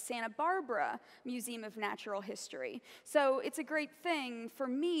together at the Santa Barbara Museum of Natural History. So it's a great thing for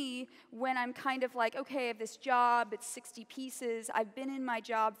me when I'm kind of like, okay, I have this job, it's 60 pieces, I've been in my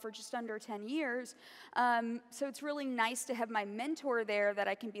job for just under 10 years, so it's really nice to have my mentor there that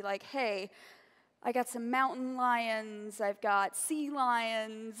I can be like, hey, I got some mountain lions, I've got sea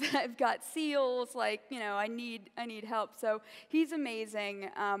lions, I've got seals, like, you know, I need help. So he's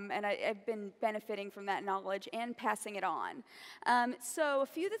amazing, and I've been benefiting from that knowledge and passing it on. So a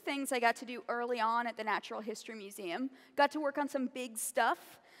few of the things I got to do early on at the Natural History Museum, got to work on some big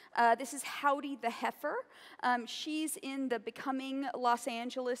stuff. This is Howdy the heifer. She's in the Becoming Los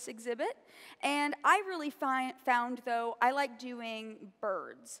Angeles exhibit. And I really found, though, I like doing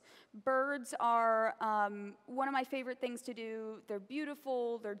birds. Birds are one of my favorite things to do. They're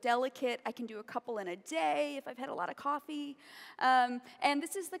beautiful, they're delicate. I can do a couple in a day if I've had a lot of coffee. And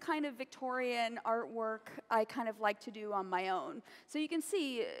this is the kind of Victorian artwork I kind of like to do on my own. So you can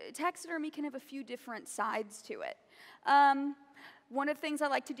see, taxidermy can have a few different sides to it. One of the things I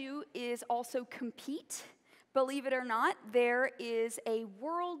like to do is also compete. Believe it or not, there is a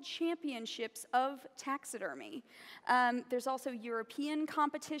World Championships of Taxidermy. There's also European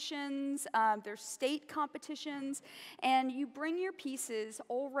competitions, there's state competitions, and you bring your pieces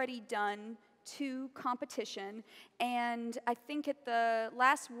already done to competition. And I think at the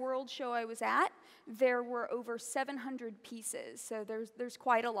last World Show I was at, there were over 700 pieces, so there's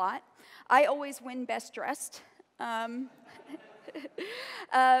quite a lot. I always win best dressed. One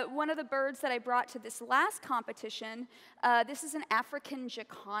of the birds that I brought to this last competition, this is an African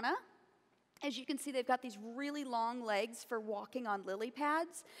jacana. As you can see, they've got these really long legs for walking on lily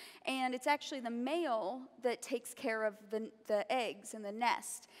pads, and it's actually the male that takes care of the eggs in the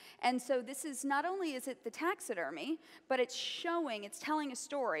nest. And so this is, not only is it the taxidermy, but it's telling a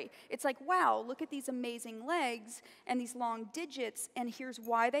story. It's like, wow, look at these amazing legs and these long digits, and here's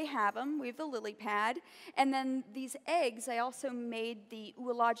why they have them. We have the lily pad. And then these eggs, I also made the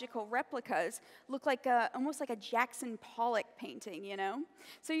oological replicas look like almost like a Jackson Pollock painting, you know?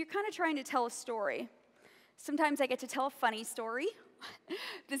 So you're kind of trying to tell a story. Sometimes I get to tell a funny story.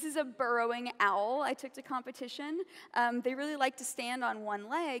 This is a burrowing owl I took to competition. They really like to stand on one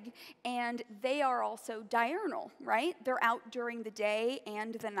leg, and they are also diurnal, right? They're out during the day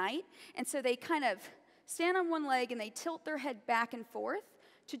and the night, and so they kind of stand on one leg and they tilt their head back and forth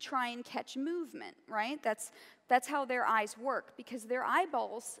to try and catch movement, right? That's how their eyes work, because their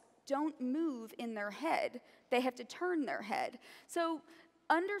eyeballs don't move in their head. They have to turn their head. So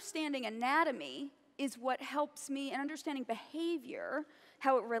understanding anatomy is what helps me, and understanding behavior,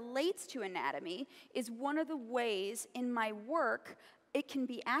 how it relates to anatomy, is one of the ways in my work it can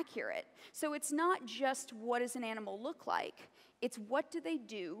be accurate. So it's not just what does an animal look like, it's what do they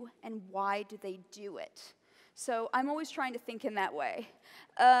do and why do they do it. So I'm always trying to think in that way.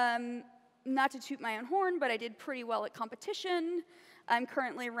 Not to toot my own horn, but I did pretty well at competition. I'm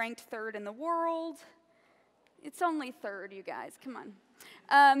currently ranked 3rd in the world. It's only 3rd, you guys, come on.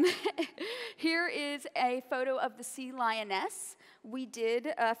 Here is a photo of the sea lioness we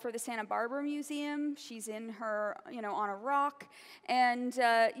did for the Santa Barbara Museum. She's in her, on a rock. And,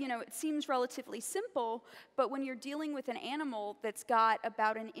 it seems relatively simple, but when you're dealing with an animal that's got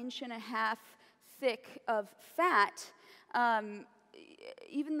about 1.5 inches thick of fat,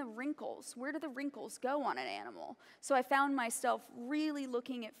 even the wrinkles, where do the wrinkles go on an animal? So I found myself really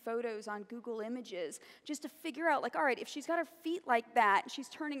looking at photos on Google Images just to figure out, like, all right, if she's got her feet like that, she's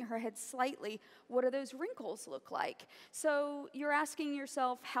turning her head slightly, what do those wrinkles look like? So you're asking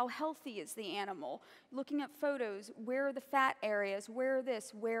yourself, how healthy is the animal? Looking at photos, where are the fat areas? Where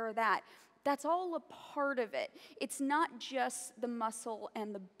this? Where that? That's all a part of it. It's not just the muscle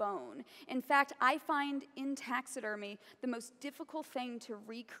and the bone. In fact, I find in taxidermy, the most difficult thing to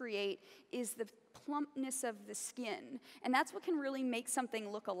recreate is the plumpness of the skin. And that's what can really make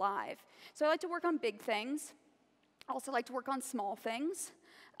something look alive. So I like to work on big things. I also like to work on small things.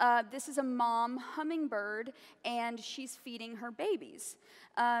 This is a mom hummingbird, and she's feeding her babies.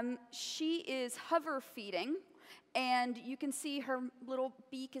 She is hover feeding. And you can see her little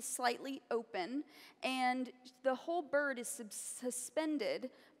beak is slightly open, and the whole bird is suspended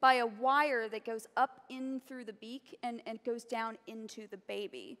by a wire that goes up in through the beak and goes down into the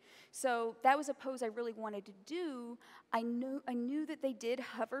baby. So that was a pose I really wanted to do. I knew that they did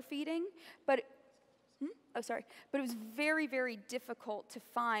hover feeding, but but it was very, very difficult to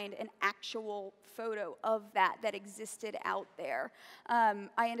find an actual photo of that existed out there.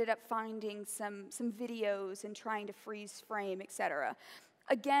 I ended up finding some videos and trying to freeze frame, etc.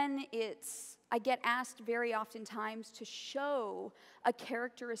 Again, I get asked very oftentimes to show a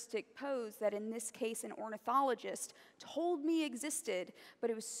characteristic pose that in this case an ornithologist told me existed, but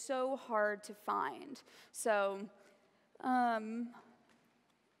it was so hard to find. So let's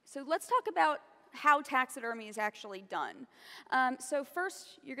talk about how taxidermy is actually done. So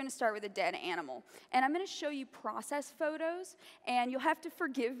first, you're going to start with a dead animal. And I'm going to show you process photos, and you'll have to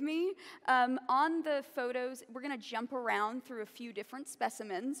forgive me. On the photos, we're going to jump around through a few different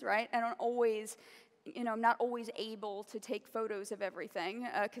specimens, right? I don't always, I'm not always able to take photos of everything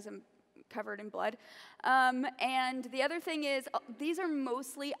because I'm covered in blood. And the other thing is, these are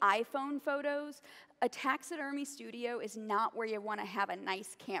mostly iPhone photos. A taxidermy studio is not where you want to have a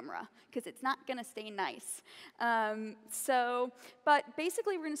nice camera, because it's not going to stay nice. But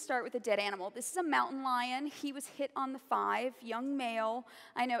basically we're going to start with a dead animal. This is a mountain lion. He was hit on the 5, young male.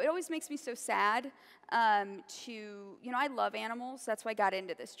 I know, it always makes me so sad I love animals. That's why I got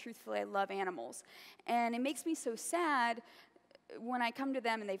into this. Truthfully, I love animals. And it makes me so sad when I come to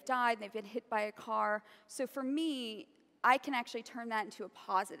them and they've died and they've been hit by a car. So for me, I can actually turn that into a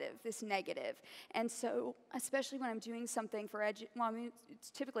positive, this negative. And so, especially when I'm doing something for it's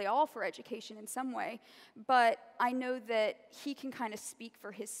typically all for education in some way, but I know that he can kind of speak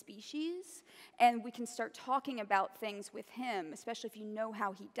for his species, and we can start talking about things with him, especially if you know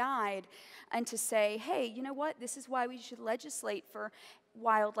how he died, and to say, hey, you know what, this is why we should legislate for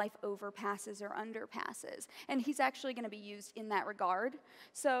wildlife overpasses or underpasses. And he's actually going to be used in that regard.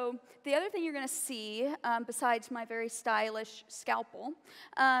 So the other thing you're going to see, besides my very stylish scalpel,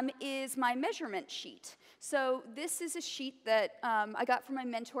 is my measurement sheet. So this is a sheet that I got from my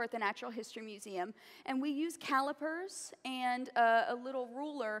mentor at the Natural History Museum. And we use calipers and a little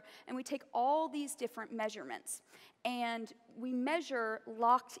ruler, and we take all these different measurements. And we measure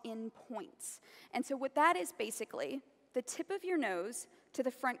locked-in points. And so what that is basically, the tip of your nose to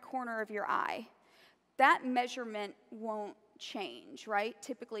the front corner of your eye. That measurement won't change, right?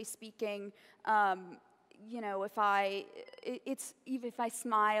 Typically speaking, you know, even if I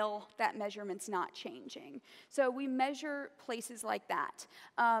smile, that measurement's not changing. So we measure places like that.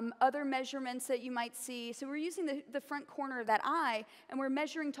 Other measurements that you might see, so we're using the front corner of that eye, and we're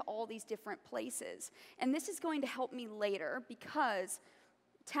measuring to all these different places. And this is going to help me later because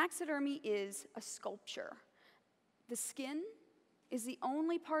taxidermy is a sculpture. The skin is the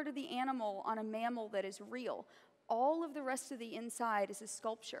only part of the animal on a mammal that is real. All of the rest of the inside is a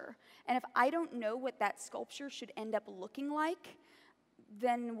sculpture. And if I don't know what that sculpture should end up looking like,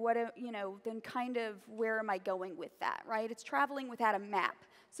 then then kind of where am I going with that, right? It's traveling without a map.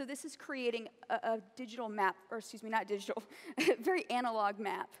 So this is creating a digital map, or excuse me, not digital, very analog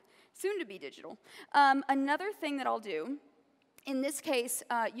map, soon to be digital. Another thing that I'll do, in this case,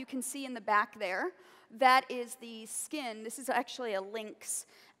 you can see in the back there, that is the skin. This is actually a lynx.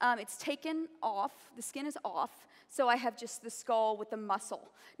 It's taken off, the skin is off, so I have just the skull with the muscle.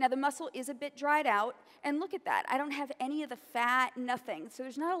 Now the muscle is a bit dried out, and look at that. I don't have any of the fat, nothing, so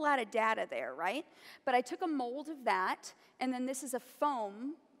there's not a lot of data there, right? But I took a mold of that, and then this is a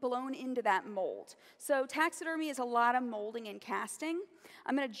foam blown into that mold. So taxidermy is a lot of molding and casting.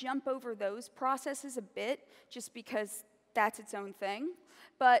 I'm gonna jump over those processes a bit, just because that's its own thing.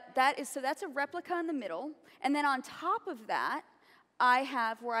 But that's a replica in the middle, and then on top of that, I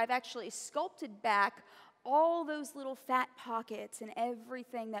have where I've actually sculpted back all those little fat pockets and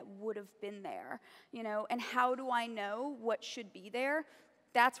everything that would have been there, you know, and how do I know what should be there?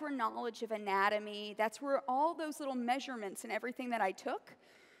 That's where knowledge of anatomy, that's where all those little measurements and everything that I took,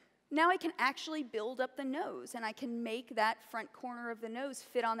 now I can actually build up the nose, and I can make that front corner of the nose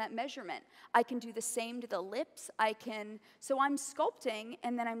fit on that measurement. I can do the same to the lips. So I'm sculpting,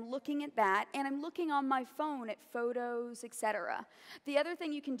 and then I'm looking at that, and I'm looking on my phone at photos, etc. The other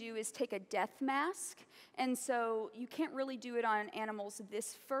thing you can do is take a death mask, and so you can't really do it on animals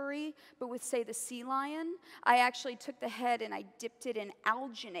this furry, but with, say, the sea lion, I actually took the head and I dipped it in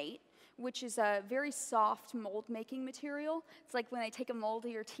alginate, which is a very soft mold-making material. It's like when they take a mold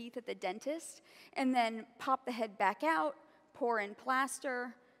of your teeth at the dentist, and then pop the head back out, pour in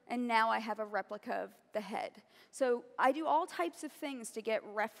plaster, and now I have a replica of the head. So I do all types of things to get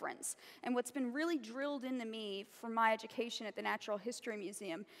reference. And what's been really drilled into me from my education at the Natural History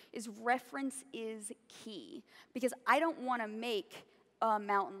Museum is reference is key. Because I don't want to make a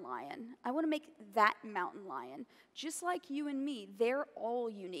mountain lion. I want to make that mountain lion. Just like you and me, they're all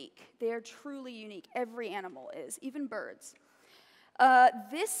unique. They're truly unique. Every animal is, even birds.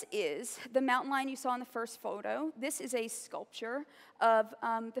 This is the mountain lion you saw in the first photo. This is a sculpture of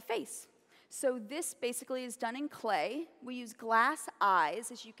the face. So this basically is done in clay. We use glass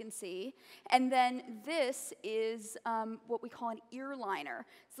eyes, as you can see. And then this is what we call an ear liner.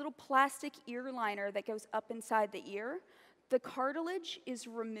 It's a little plastic ear liner that goes up inside the ear. The cartilage is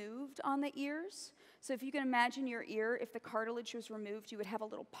removed on the ears. So if you can imagine your ear, if the cartilage was removed, you would have a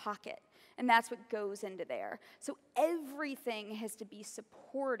little pocket. And that's what goes into there. So everything has to be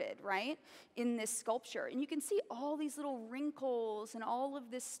supported, right, in this sculpture. And you can see all these little wrinkles and all of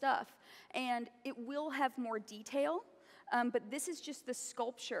this stuff. And it will have more detail, but this is just the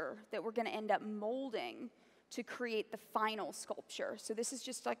sculpture that we're going to end up molding to create the final sculpture. So this is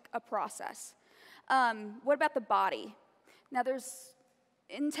just like a process. What about the body? Now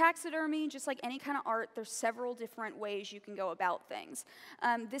in taxidermy, just like any kind of art, there's several different ways you can go about things.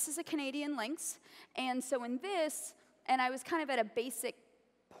 This is a Canadian lynx, and so in this, and I was kind of at a basic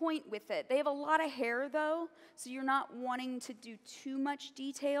point with it. They have a lot of hair though, so you're not wanting to do too much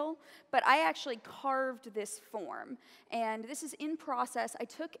detail, but I actually carved this form, and this is in process. I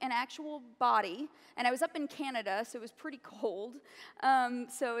took an actual body, and I was up in Canada, so it was pretty cold,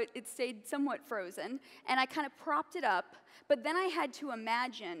 so it stayed somewhat frozen, and I kind of propped it up, but then I had to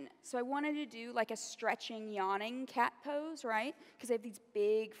imagine, so I wanted to do like a stretching, yawning cat pose, right? Because I have these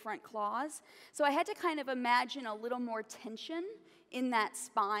big front claws. So I had to kind of imagine a little more tension in that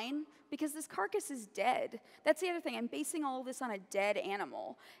spine, because this carcass is dead. That's the other thing. I'm basing all of this on a dead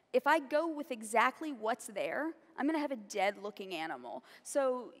animal. If I go with exactly what's there, I'm going to have a dead-looking animal.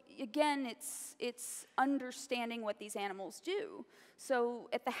 So again, it's understanding what these animals do. So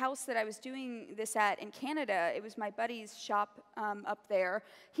at the house that I was doing this at in Canada, it was my buddy's shop up there.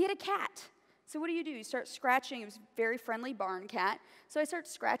 He had a cat. So what do? You start scratching. It was a very friendly barn cat. So I start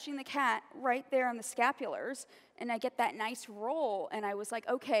scratching the cat right there on the scapulars, and I get that nice roll, and I was like,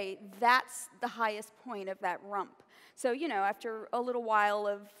 okay, that's the highest point of that rump. So, after a little while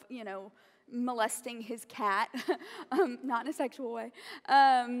of, molesting his cat, not in a sexual way,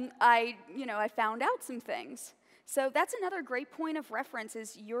 I found out some things. So that's another great point of reference,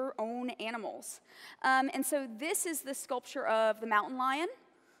 is your own animals. And so this is the sculpture of the mountain lion.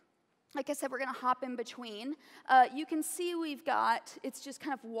 like I said, we're going to hop in between. You can see we've got, it's just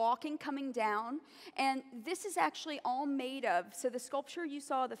kind of walking, coming down. And this is actually all made of, so the sculpture you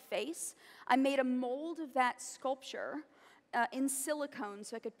saw, the face, I made a mold of that sculpture in silicone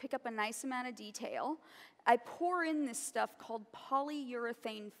so I could pick up a nice amount of detail. I pour in this stuff called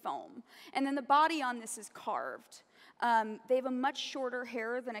polyurethane foam. And then the body on this is carved. They have a much shorter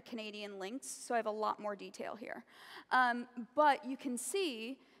hair than a Canadian lynx, so I have a lot more detail here. But you can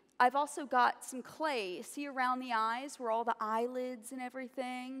see I've also got some clay. See around the eyes where all the eyelids and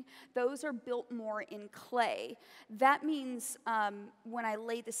everything? Those are built more in clay. That means when I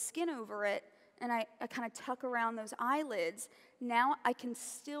lay the skin over it and I kind of tuck around those eyelids, now I can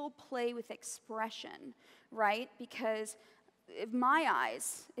still play with expression, right? Because if my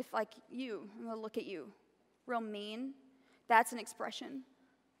eyes, if like you, I'm gonna look at you, real mean, that's an expression.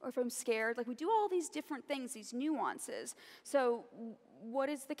 Or if I'm scared, like we do all these different things, these nuances. So what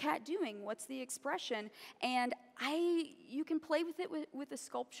is the cat doing? What's the expression? And you can play with it with the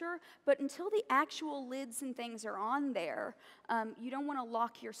sculpture, but until the actual lids and things are on there, you don't want to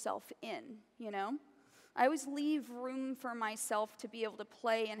lock yourself in, you know? I always leave room for myself to be able to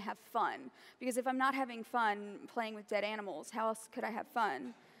play and have fun. Because if I'm not having fun playing with dead animals, how else could I have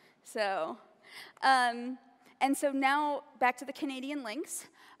fun? So, and so now back to the Canadian lynx.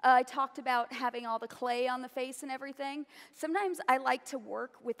 I talked about having all the clay on the face and everything. Sometimes I like to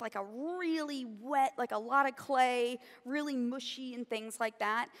work with like a really wet, like a lot of clay, really mushy and things like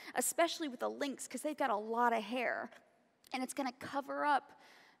that, especially with the lynx because they've got a lot of hair. And it's going to cover up,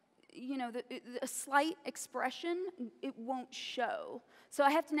 you know, a slight expression, it won't show. So I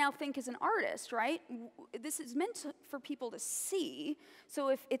have to now think as an artist, right? This is meant for people to see. So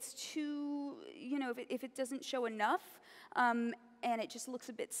if it's too, you know, if it doesn't show enough, and it just looks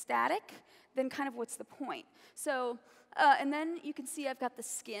a bit static, then kind of what's the point? So, and then you can see I've got the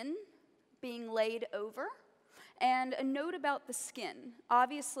skin being laid over. And a note about the skin.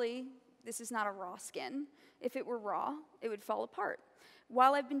 Obviously, this is not a raw skin. If it were raw, it would fall apart.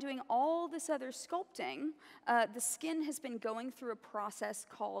 While I've been doing all this other sculpting, the skin has been going through a process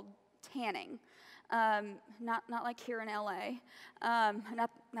called tanning. Not like here in LA,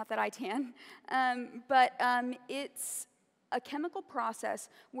 not that I tan, but it's a chemical process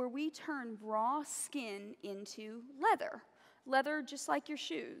where we turn raw skin into leather. Leather just like your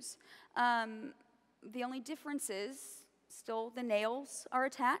shoes. The only difference is still the nails are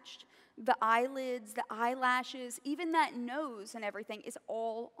attached. The eyelids, the eyelashes, even that nose and everything is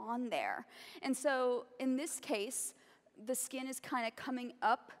all on there. And so in this case, the skin is kind of coming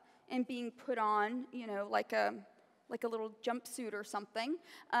up and being put on, you know, like a little jumpsuit or something.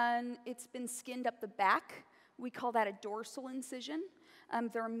 And it's been skinned up the back. We call that a dorsal incision.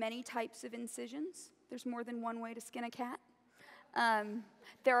 There are many types of incisions. There's more than one way to skin a cat.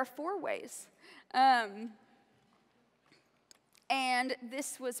 There are 4 ways. And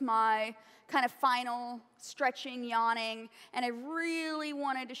this was my kind of final stretching, yawning, and I really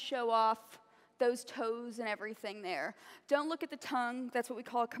wanted to show off those toes and everything there. Don't look at the tongue. That's what we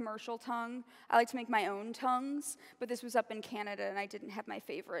call a commercial tongue. I like to make my own tongues, but this was up in Canada, and I didn't have my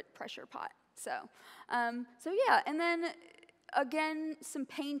favorite pressure pot. So yeah, and then again, some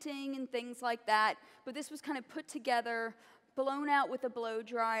painting and things like that, but this was kind of put together, blown out with a blow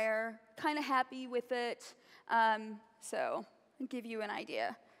dryer, kind of happy with it. So I'll give you an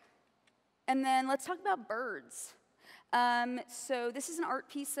idea. And then let's talk about birds. So this is an art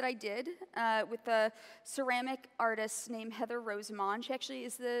piece that I did with a ceramic artist named Heather Rosamond. She actually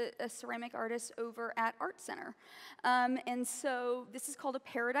is a ceramic artist over at Art Center. And so this is called a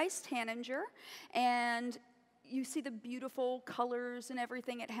Paradise Tanager. And you see the beautiful colors and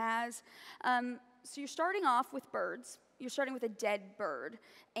everything it has. So you're starting off with birds. You're starting with a dead bird.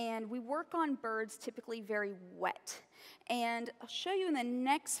 And we work on birds typically very wet. And I'll show you in the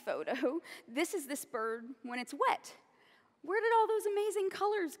next photo. This is this bird when it's wet. Where did all those amazing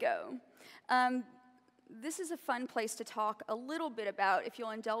colors go? This is a fun place to talk a little bit about, if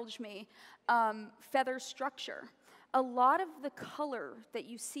you'll indulge me, feather structure. A lot of the color that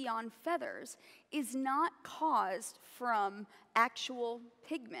you see on feathers is not caused from actual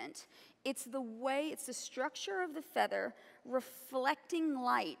pigment. It's the structure of the feather reflecting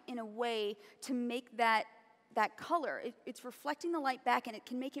light in a way to make that color. It's reflecting the light back, and it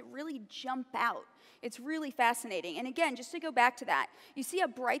can make it really jump out. It's really fascinating. And again, just to go back to that, you see how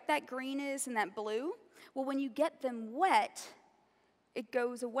bright that green is and that blue? Well, when you get them wet, it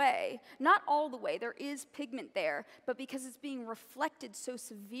goes away. Not all the way. There is pigment there, but because it's being reflected so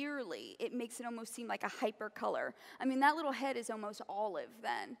severely, it makes it almost seem like a hyper color. I mean, that little head is almost olive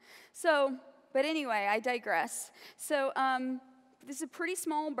then. So, but anyway, I digress. So, This is a pretty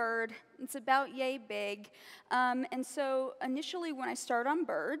small bird. It's about yay big. And so initially when I start on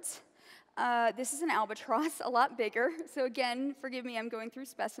birds, this is an albatross, a lot bigger. So again, forgive me, I'm going through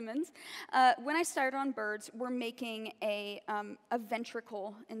specimens. When I start on birds, we're making a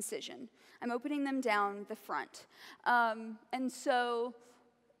ventricle incision. I'm opening them down the front. And so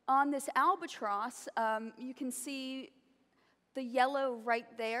on this albatross, you can see the yellow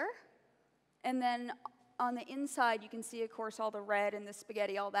right there. And then on the inside, you can see, of course, all the red and the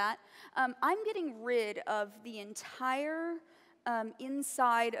spaghetti, all that. I'm getting rid of the entire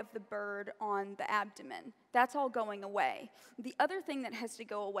inside of the bird on the abdomen. That's all going away. The other thing that has to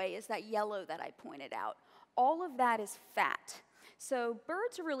go away is that yellow that I pointed out. All of that is fat. So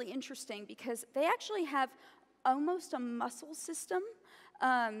birds are really interesting because they actually have almost a muscle system,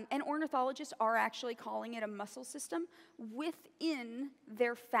 and ornithologists are actually calling it a muscle system within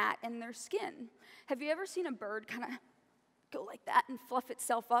their fat and their skin. Have you ever seen a bird kind of go like that and fluff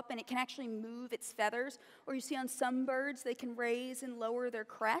itself up, and it can actually move its feathers? Or you see on some birds, they can raise and lower their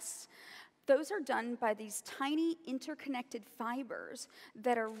crests. Those are done by these tiny interconnected fibers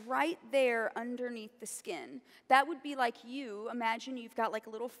that are right there underneath the skin. That would be like you. Imagine you've got like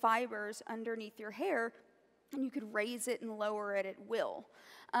little fibers underneath your hair, and you could raise it and lower it at will.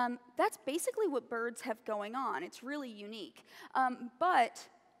 That's basically what birds have going on. It's really unique. But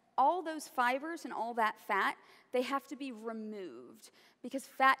all those fibers and all that fat, they have to be removed because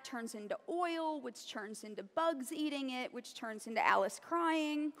fat turns into oil, which turns into bugs eating it, which turns into Alice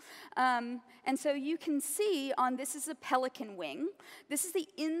crying. And so you can see this is a pelican wing. This is the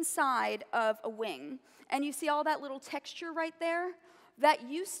inside of a wing. And you see all that little texture right there? That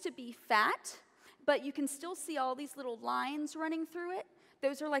used to be fat, but you can still see all these little lines running through it.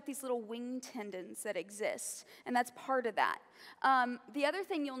 Those are like these little wing tendons that exist, and that's part of that. The other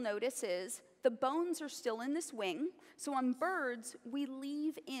thing you'll notice is the bones are still in this wing. So on birds, we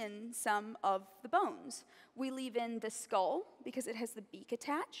leave in some of the bones. We leave in the skull because it has the beak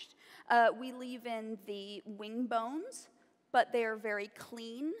attached. We leave in the wing bones, but they're very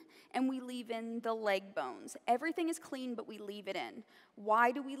clean, and we leave in the leg bones. Everything is clean, but we leave it in.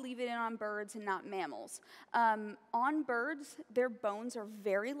 Why do we leave it in on birds and not mammals? On birds, their bones are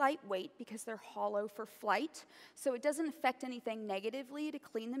very lightweight because they're hollow for flight, so it doesn't affect anything negatively to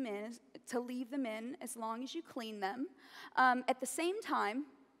clean them in, to leave them in as long as you clean them. At the same time,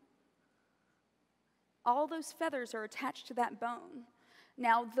 all those feathers are attached to that bone.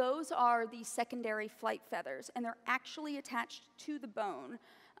 Now, those are the secondary flight feathers, and they're actually attached to the bone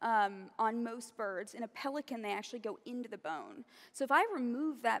on most birds. In a pelican, they actually go into the bone. So if I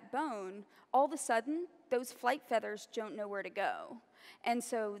remove that bone, all of a sudden, those flight feathers don't know where to go. And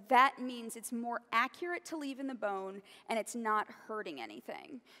so that means it's more accurate to leave in the bone, and it's not hurting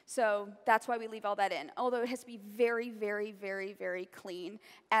anything. So that's why we leave all that in, although it has to be very, very, very, very clean,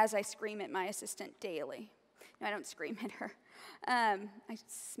 as I scream at my assistant daily. No, I don't scream at her. I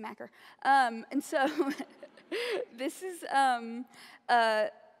smack her. And so this is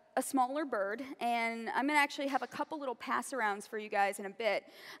a smaller bird, and I'm going to actually have a couple little pass-arounds for you guys in a bit.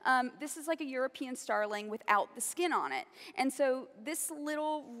 This is like a European starling without the skin on it. And so this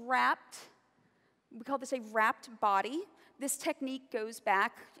little wrapped, we call this a wrapped body. This technique goes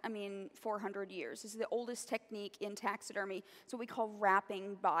back, 400 years. This is the oldest technique in taxidermy. It's what we call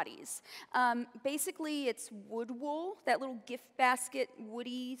wrapping bodies. Basically, it's wood wool, that little gift basket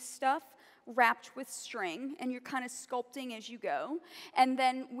woody stuff, wrapped with string, and you're kind of sculpting as you go. And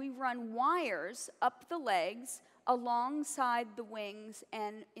then we run wires up the legs, alongside the wings,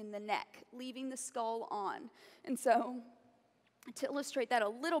 and in the neck, leaving the skull on. And so, to illustrate that a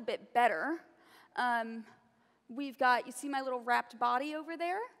little bit better, we've got, you see my little wrapped body over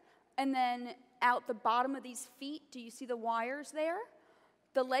there? And then out the bottom of these feet, do you see the wires there?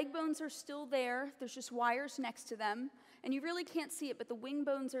 The leg bones are still there. There's just wires next to them. And you really can't see it, but the wing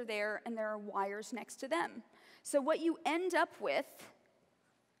bones are there, and there are wires next to them. So what you end up with,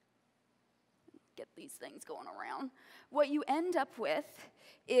 get these things going around. What you end up with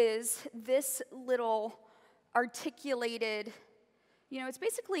is this little articulated, it's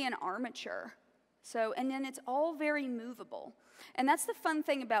basically an armature. So, and then it's all very movable. And that's the fun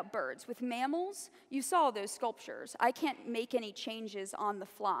thing about birds. With mammals, you saw those sculptures. I can't make any changes on the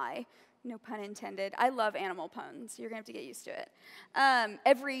fly. No pun intended. I love animal puns. You're going to have to get used to it.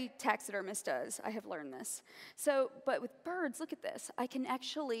 Every taxidermist does. I have learned this. So, but with birds, look at this. I can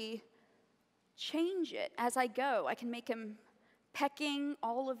actually change it as I go. I can make them pecking,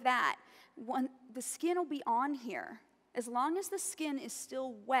 all of that. The skin will be on here. As long as the skin is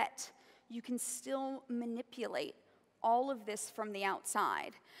still wet, you can still manipulate all of this from the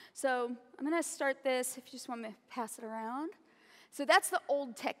outside. So I'm going to start this, if you just want me to pass it around. So that's the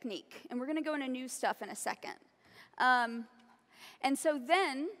old technique, and we're going to go into new stuff in a second. And so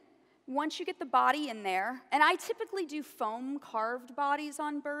then, once you get the body in there, and I typically do foam carved bodies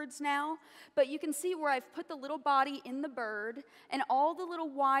on birds now, but you can see where I've put the little body in the bird, and all the little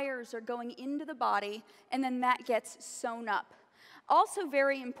wires are going into the body, and then that gets sewn up. Also,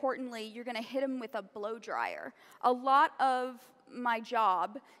 very importantly, you're going to hit them with a blow dryer. A lot of my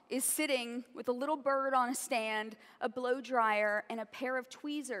job is sitting with a little bird on a stand, a blow dryer, and a pair of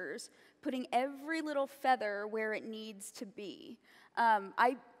tweezers, putting every little feather where it needs to be.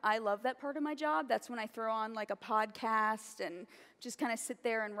 I love that part of my job. That's when I throw on like a podcast and just kind of sit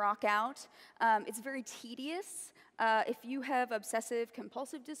there and rock out. It's very tedious. If you have obsessive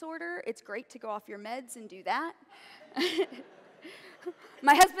compulsive disorder, it's great to go off your meds and do that.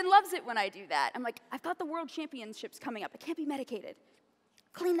 My husband loves it when I do that. I'm like, I've got the world championships coming up. I can't be medicated.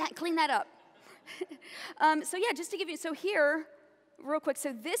 Clean that up. So yeah, just to give you, so here, real quick,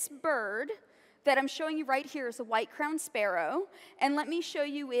 so this bird that I'm showing you right here is a white-crowned sparrow, and let me show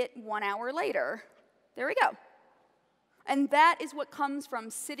you it 1 hour later. There we go. And that is what comes from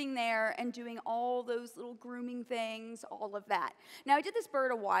sitting there and doing all those little grooming things, all of that. Now, I did this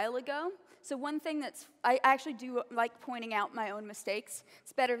bird a while ago, so one thing I actually do like pointing out my own mistakes.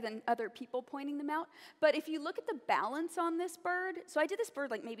 It's better than other people pointing them out. But if you look at the balance on this bird, so I did this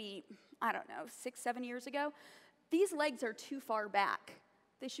bird like maybe, I don't know, 6, 7 years ago. These legs are too far back.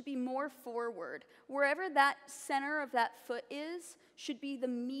 They should be more forward. Wherever that center of that foot is should be the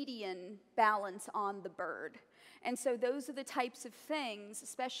median balance on the bird. And so those are the types of things,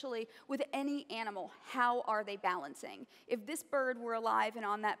 especially with any animal, how are they balancing? If this bird were alive and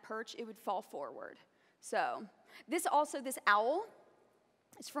on that perch, it would fall forward. So this owl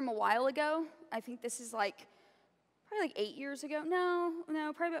is from a while ago. I think this is probably like 8 years ago. No,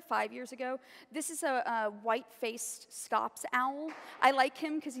 probably about 5 years ago. This is a white-faced Scops owl. I like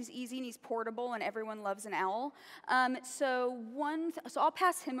him because he's easy and he's portable, and everyone loves an owl. So I'll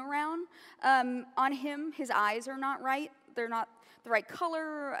pass him around. On him, his eyes are not right. They're not the right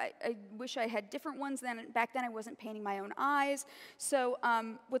color. I wish I had different ones. Back then I wasn't painting my own eyes. So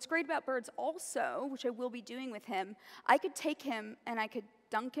what's great about birds also, which I will be doing with him, I could take him and I could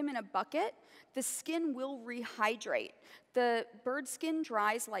dunk him in a bucket. The skin will rehydrate. The bird skin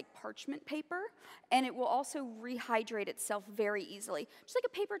dries like parchment paper, and it will also rehydrate itself very easily. Just like a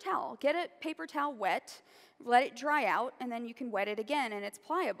paper towel. Get a paper towel wet, let it dry out, and then you can wet it again, and it's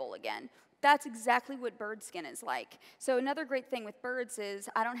pliable again. That's exactly what bird skin is like. So another great thing with birds is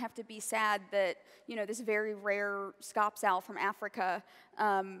I don't have to be sad that, this very rare Scops owl from Africa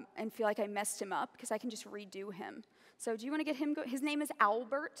and feel like I messed him up, because I can just redo him. So do you want to get him his name is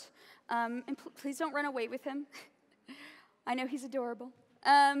Owlbert, and please don't run away with him. I know he's adorable.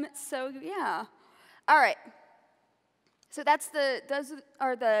 So yeah. All right. So those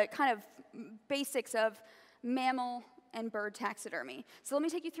are the kind of basics of mammal and bird taxidermy. So let me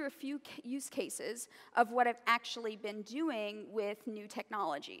take you through a few use cases of what I've actually been doing with new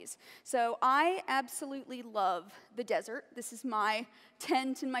technologies. So I absolutely love the desert. This is my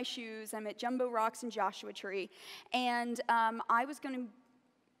tent and my shoes. I'm at Jumbo Rocks and Joshua Tree. And I was going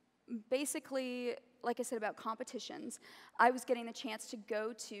to basically, like I said about competitions, I was getting the chance to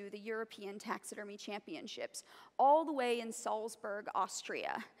go to the European Taxidermy Championships all the way in Salzburg,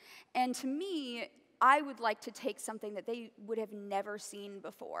 Austria. And to me, I would like to take something that they would have never seen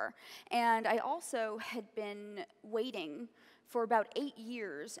before. And I also had been waiting for about 8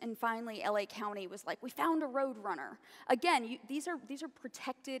 years, and finally LA County was like, we found a roadrunner. Again, these are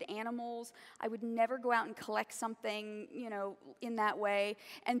protected animals. I would never go out and collect something, in that way.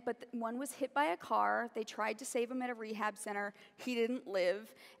 But one was hit by a car. They tried to save him at a rehab center. He didn't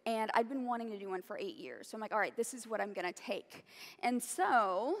live, and I'd been wanting to do one for 8 years. So I'm like, all right, this is what I'm gonna take. And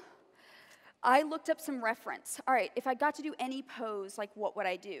so I looked up some reference. All right, if I got to do any pose, what would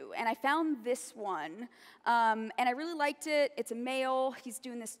I do? And I found this one, and I really liked it. It's a male. He's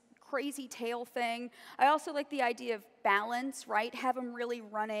doing this crazy tail thing. I also like the idea of balance, right? Have him really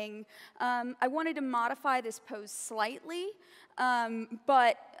running. I wanted to modify this pose slightly,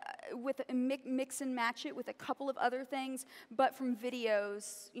 but with a mix and match it with a couple of other things. But from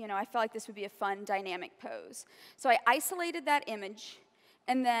videos, I felt like this would be a fun, dynamic pose. So I isolated that image.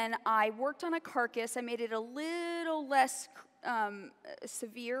 And then I worked on a carcass. I made it a little less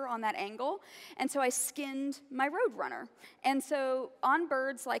severe on that angle. And so I skinned my roadrunner. And so on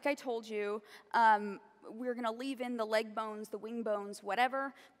birds, like I told you, we're going to leave in the leg bones, the wing bones,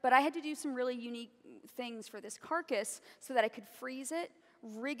 whatever. But I had to do some really unique things for this carcass so that I could freeze it,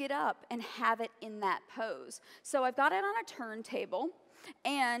 rig it up, and have it in that pose. So I've got it on a turntable.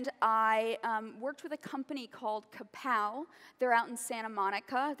 And I worked with a company called Kapow. They're out in Santa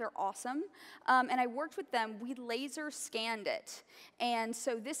Monica. They're awesome. And I worked with them. We laser scanned it. And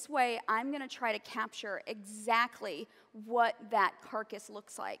so this way, I'm going to try to capture exactly what that carcass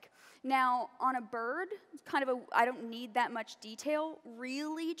looks like. Now, on a bird, I don't need that much detail,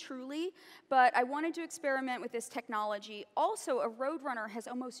 really, truly, but I wanted to experiment with this technology. Also, a roadrunner has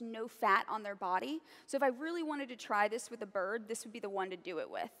almost no fat on their body, so if I really wanted to try this with a bird, this would be the one to do it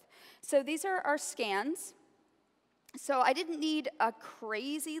with. So these are our scans. So I didn't need a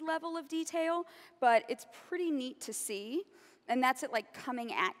crazy level of detail, but it's pretty neat to see. And that's it like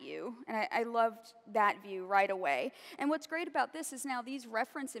coming at you. And I loved that view right away. And what's great about this is now these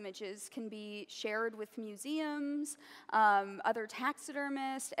reference images can be shared with museums, other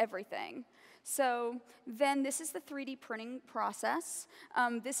taxidermists, everything. So then this is the 3D printing process.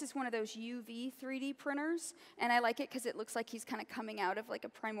 This is one of those UV 3D printers, and I like it because it looks like he's kind of coming out of like a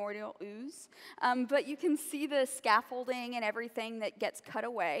primordial ooze. But you can see the scaffolding and everything that gets cut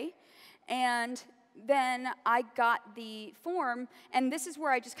away. And then I got the form, and this is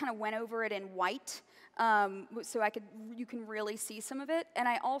where I just kind of went over it in white, so you can really see some of it. And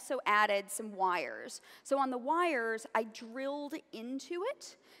I also added some wires. So on the wires, I drilled into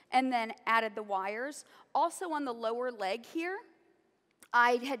it and then added the wires. Also on the lower leg here,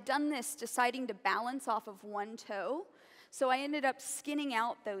 I had done this deciding to balance off of one toe. So I ended up skinning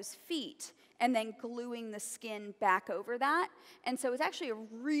out those feet and then gluing the skin back over that. And so it's actually a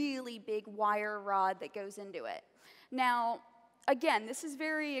really big wire rod that goes into it. Now, again, this is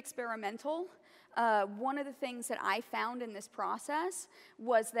very experimental. One of the things that I found in this process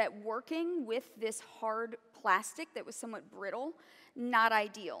was that working with this hard plastic that was somewhat brittle, not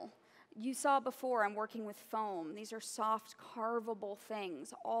ideal. You saw before I'm working with foam. These are soft, carvable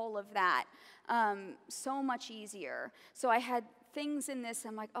things, all of that. So much easier. So I had things in this,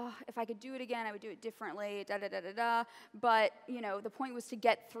 I'm like, oh, if I could do it again, I would do it differently, da-da-da-da-da. But, you know, the point was to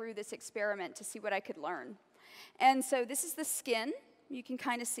get through this experiment to see what I could learn. And so this is the skin, you can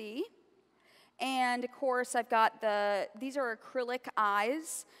kind of see. And, of course, I've got these are acrylic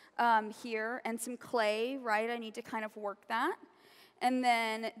eyes here and some clay, right? I need to kind of work that. And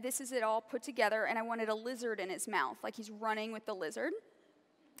then this is it all put together, and I wanted a lizard in his mouth, like he's running with the lizard.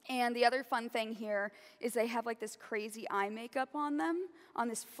 And the other fun thing here is they have like this crazy eye makeup on them, on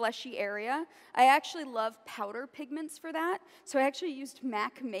this fleshy area. I actually love powder pigments for that, so I actually used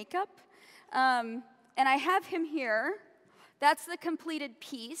MAC makeup. And I have him here. That's the completed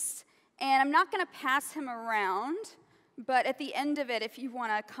piece. And I'm not going to pass him around, but at the end of it, if you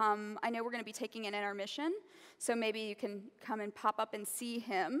want to come, I know we're going to be taking an intermission, so maybe you can come and pop up and see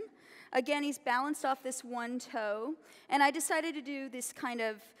him. Again, he's balanced off this one toe, and I decided to do this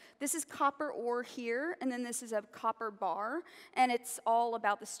this is copper ore here, and then this is a copper bar, and it's all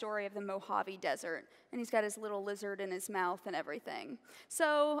about the story of the Mojave Desert, and he's got his little lizard in his mouth and everything.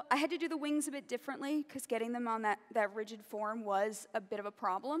 So I had to do the wings a bit differently, because getting them on that rigid form was a bit of a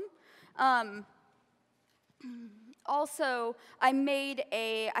problem. Also,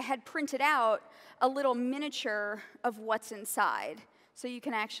 I had printed out a little miniature of what's inside, so you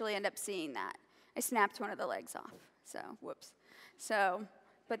can actually end up seeing that. I snapped one of the legs off, so whoops. So,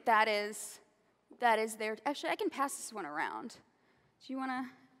 but that is there. Actually, I can pass this one around. Do you want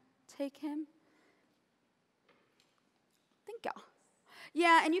to take him? Thank you.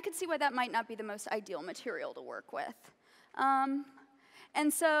 Yeah, and you can see why that might not be the most ideal material to work with.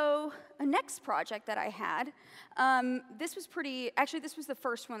 And so a next project that I had, this was the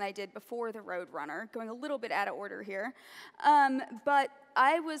first one I did before the Roadrunner, going a little bit out of order here. But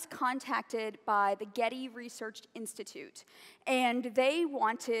I was contacted by the Getty Research Institute, and they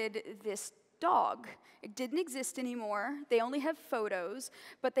wanted this dog. It didn't exist anymore. They only have photos,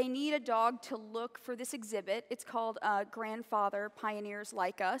 but they need a dog to look for this exhibit. It's called Grandfather Pioneers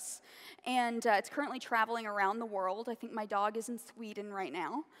Like Us, and it's currently traveling around the world. I think my dog is in Sweden right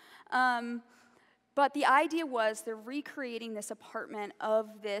now. But the idea was they're recreating this apartment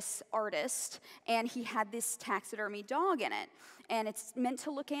of this artist, and he had this taxidermy dog in it. And it's meant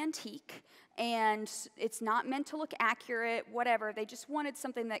to look antique, and it's not meant to look accurate, whatever. They just wanted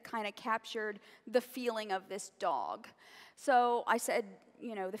something that kind of captured the feeling of this dog. So I said,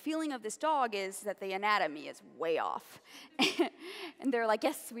 you know, the feeling of this dog is that the anatomy is way off. And they're like,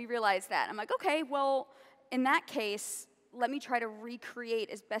 yes, we realize that. I'm like, okay, well, in that case, let me try to recreate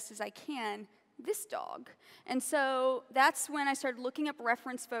as best as I can this dog. And so that's when I started looking up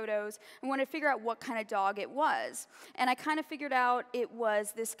reference photos and wanted to figure out what kind of dog it was. And I kind of figured out it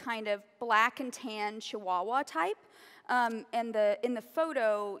was this kind of black and tan Chihuahua type. And in the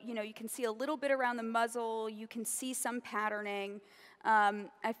photo, you know, you can see a little bit around the muzzle. You can see some patterning.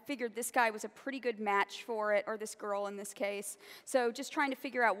 I figured this guy was a pretty good match for it, or this girl in this case. So just trying to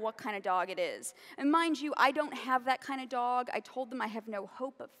figure out what kind of dog it is. And mind you, I don't have that kind of dog. I told them I have no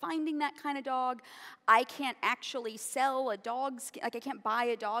hope of finding that kind of dog. I can't actually sell a dog skin, like I can't buy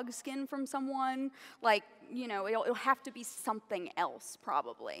a dog skin from someone. Like, you know, it'll have to be something else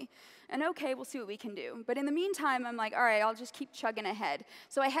probably. And okay, we'll see what we can do. But in the meantime, I'm like, all right, I'll just keep chugging ahead.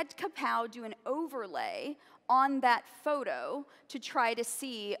 So I had Kapow do an overlay on that photo to try to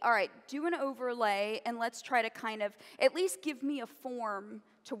see, all right, do an overlay and let's try to kind of at least give me a form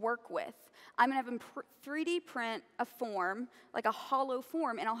to work with. I'm gonna have him 3D print a form, like a hollow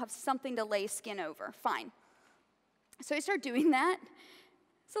form, and I'll have something to lay skin over. Fine. So I start doing that.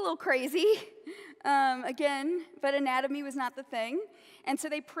 It's a little crazy, again, but anatomy was not the thing. And so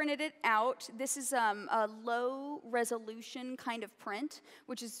they printed it out. This is a low resolution kind of print,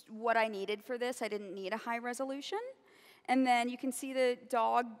 which is what I needed for this. I didn't need a high resolution. And then you can see the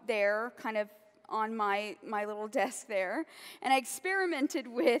dog there kind of on my little desk there. And I experimented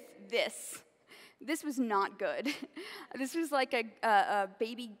with this. This was not good. This was like a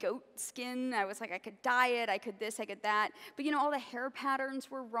baby goat skin. I was like, I could dye it, I could this, I could that. But you know, all the hair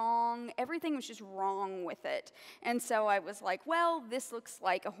patterns were wrong. Everything was just wrong with it. And so I was like, well, this looks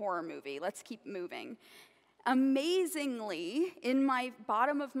like a horror movie. Let's keep moving. Amazingly, in my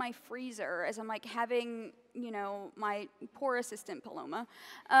bottom of my freezer, as I'm like having, you know, my poor assistant, Paloma,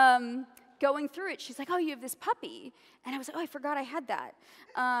 going through it, she's like, oh, you have this puppy. And I was like, oh, I forgot I had that.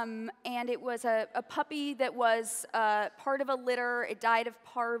 And it was a puppy that was part of a litter. It died of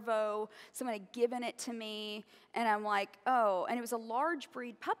parvo. Someone had given it to me. And I'm like, oh, and it was a large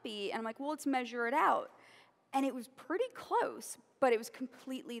breed puppy. And I'm like, well, let's measure it out. And it was pretty close, but it was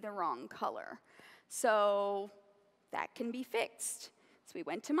completely the wrong color. So that can be fixed. So we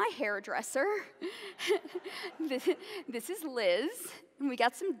went to my hairdresser. This is Liz. And we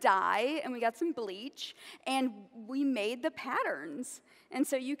got some dye, and we got some bleach, and we made the patterns. And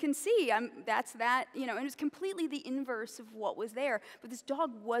so you can see, that's that, you know, and it was completely the inverse of what was there. But this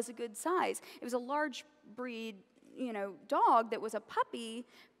dog was a good size. It was a large breed, you know, dog that was a puppy,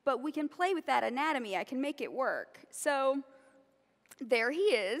 but we can play with that anatomy. I can make it work. So there he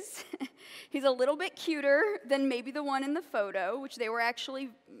is. He's a little bit cuter than maybe the one in the photo, which they were actually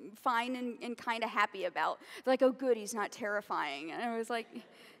fine and kind of happy about. They're like, oh, good, he's not terrifying. And I was like,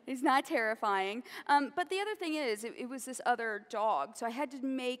 he's not terrifying. But the other thing is, it was this other dog, so I had to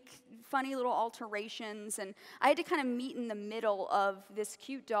make funny little alterations, and I had to kind of meet in the middle of this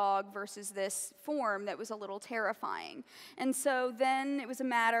cute dog versus this form that was a little terrifying. And so then it was a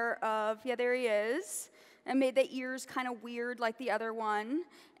matter of, yeah, there he is. I made the ears kind of weird like the other one.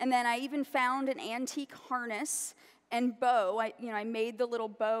 And then I even found an antique harness and bow. I made the little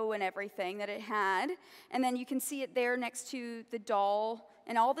bow and everything that it had. And then you can see it there next to the doll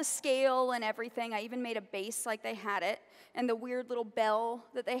and all the scale and everything. I even made a base like they had it and the weird little bell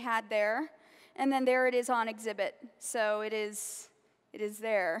that they had there. And then there it is on exhibit. So it is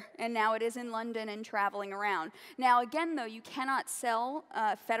there, and now it is in London and traveling around. Now, again, though, you cannot sell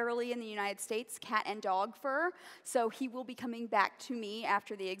federally in the United States cat and dog fur, so he will be coming back to me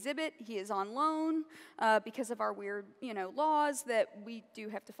after the exhibit. He is on loan because of our weird, you know, laws that we do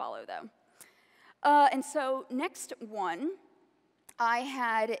have to follow, though. And so next one, I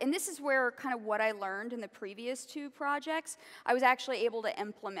had, and this is where kind of what I learned in the previous two projects, I was actually able to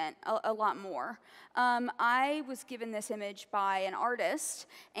implement a lot more. I was given this image by an artist,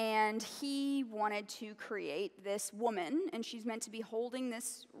 and he wanted to create this woman, and she's meant to be holding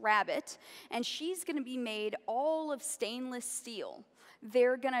this rabbit, and she's going to be made all of stainless steel.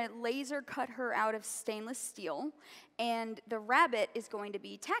 They're going to laser cut her out of stainless steel, and the rabbit is going to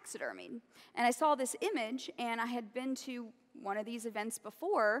be taxidermied. And I saw this image, and I had been to one of these events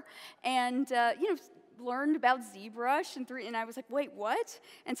before, and learned about ZBrush, and I was like, wait, what?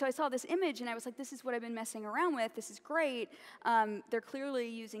 And so I saw this image, and I was like, this is what I've been messing around with. This is great. They're clearly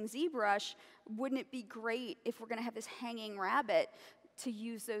using ZBrush. Wouldn't it be great if we're going to have this hanging rabbit to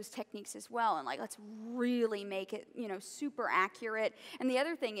use those techniques as well? And like, let's really make it, you know, super accurate. And the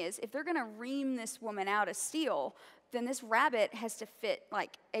other thing is, if they're going to ream this woman out of steel, then this rabbit has to fit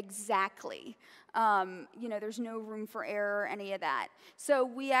like exactly. There's no room for error or any of that. So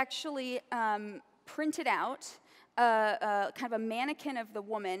we actually printed out kind of a mannequin of the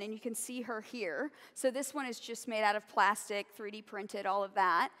woman, and you can see her here. So this one is just made out of plastic, 3D printed, all of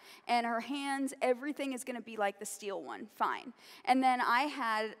that. And her hands, everything is going to be like the steel one, fine. And then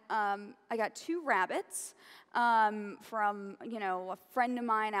I got two rabbits from, a friend of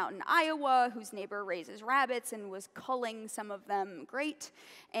mine out in Iowa whose neighbor raises rabbits and was culling some of them great.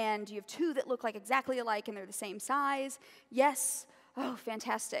 And you have two that look like exactly alike, and they're the same size. Yes, oh,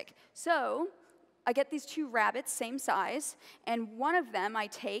 fantastic. So I get these 2 rabbits, same size, and one of them I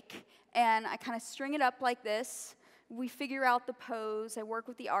take and I kind of string it up like this. We figure out the pose. I work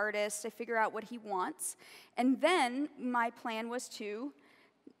with the artist. I figure out what he wants. And then my plan was to,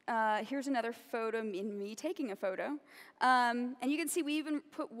 here's another photo in me taking a photo. And you can see we even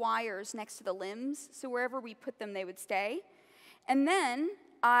put wires next to the limbs, so wherever we put them, they would stay. And then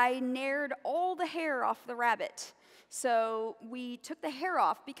I nared all the hair off the rabbit. So we took the hair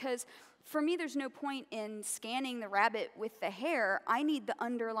off because for me, there's no point in scanning the rabbit with the hair. I need the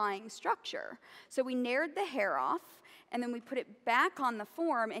underlying structure. So we nared the hair off, and then we put it back on the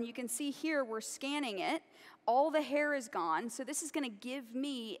form, and you can see here we're scanning it. All the hair is gone, so this is going to give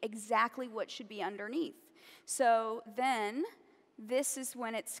me exactly what should be underneath. So then this is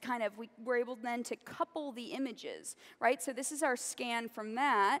when it's kind of, we're able then to couple the images, right? So this is our scan from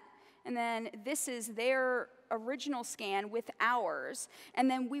that, and then this is their original scan with ours,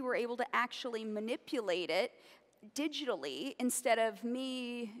 and then we were able to actually manipulate it digitally instead of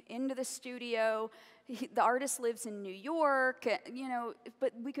me into the studio. The artist lives in New York, you know,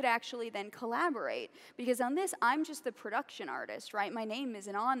 but we could actually then collaborate. Because on this, I'm just the production artist, right? My name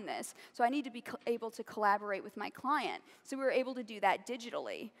isn't on this, so I need to be able to collaborate with my client. So we were able to do that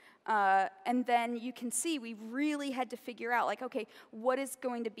digitally. And then you can see we really had to figure out, like, okay, what is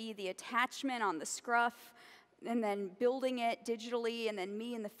going to be the attachment on the scruff, and then building it digitally, and then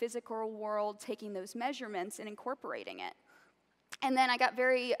me in the physical world taking those measurements and incorporating it. And then I got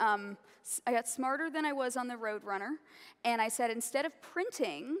I got smarter than I was on the Roadrunner, and I said, instead of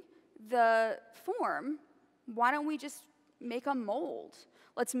printing the form, why don't we just make a mold?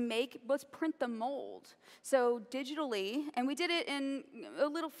 Let's print the mold. So digitally, and we did it in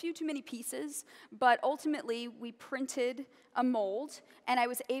a few too many pieces, but ultimately we printed a mold, and I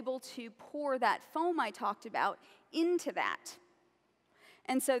was able to pour that foam I talked about into that.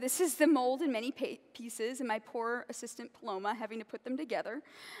 And so this is the mold in many pieces, and my poor assistant Paloma having to put them together.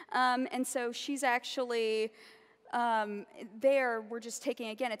 And so she's actually there. We're just taking,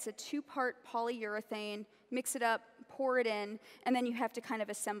 again, it's a 2-part polyurethane, mix it up, pour it in, and then you have to kind of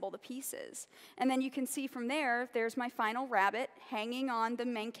assemble the pieces. And then you can see from there's my final rabbit hanging on the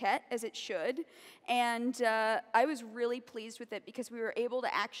manquette as it should. And I was really pleased with it because we were able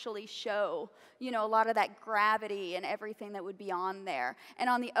to actually show, you know, a lot of that gravity and everything that would be on there. And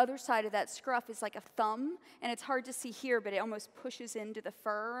on the other side of that scruff is like a thumb, and it's hard to see here, but it almost pushes into the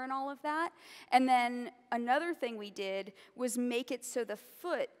fur and all of that. And then another thing we did was make it so the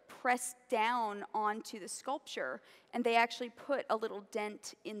foot pressed down onto the sculpture, and they actually put a little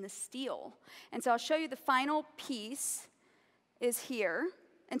dent in the steel. And so I'll show you the final piece is here.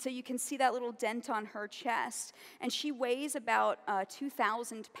 And so you can see that little dent on her chest. And she weighs about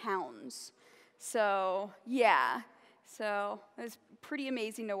 2,000 pounds. So, yeah. So it was pretty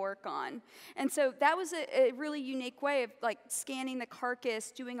amazing to work on. And so that was a really unique way of like scanning the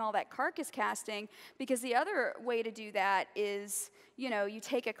carcass, doing all that carcass casting, because the other way to do that is, you know, you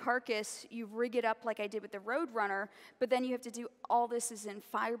take a carcass, you rig it up like I did with the Roadrunner, but then you have to do all this is in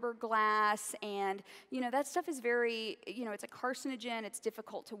fiberglass, and, you know, that stuff is very, you know, it's a carcinogen, it's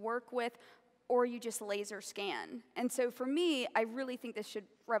difficult to work with, or you just laser scan. And so for me, I really think this should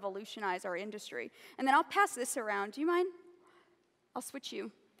revolutionize our industry. And then I'll pass this around. Do you mind? I'll switch you.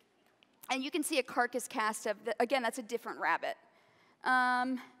 And you can see a carcass cast of, again, that's a different rabbit.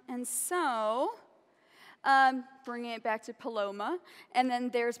 And so, bringing it back to Paloma, and then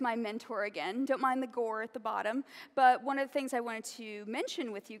there's my mentor again. Don't mind the gore at the bottom, but one of the things I wanted to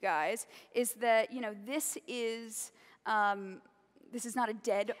mention with you guys is that, you know, this is not a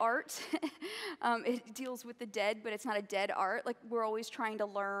dead art. It deals with the dead, but it's not a dead art. Like, we're always trying to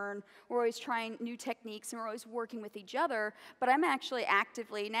learn, we're always trying new techniques, and we're always working with each other, but I'm actually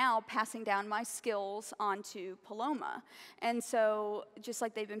actively now passing down my skills onto Paloma. And so, just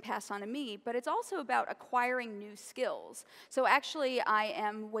like they've been passed on to me, but it's also about acquiring new skills. So actually, I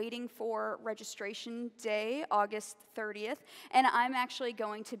am waiting for registration day, August 30th, and I'm actually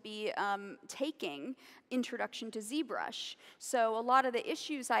going to be taking Introduction to ZBrush. So a lot of the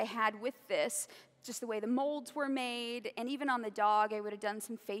issues I had with this, just the way the molds were made, and even on the dog, I would have done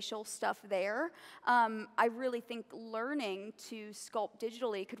some facial stuff there. I really think learning to sculpt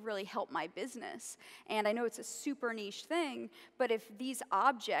digitally could really help my business. And I know it's a super niche thing, but if these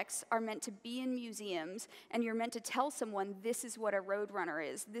objects are meant to be in museums, and you're meant to tell someone this is what a Roadrunner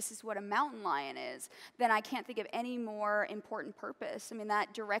is, this is what a mountain lion is, then I can't think of any more important purpose. I mean,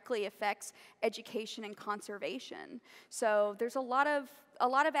 that directly affects education and conservation. So there's a lot of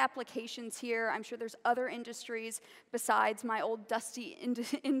applications here. I'm sure there's other industries besides my old dusty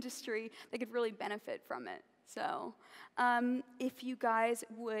industry that could really benefit from it. So if you guys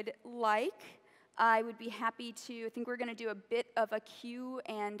would like, I would be happy to, I think we're going to do a bit of a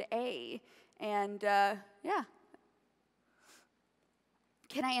Q&A. And yeah.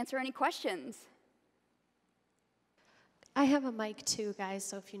 Can I answer any questions? I have a mic too, guys,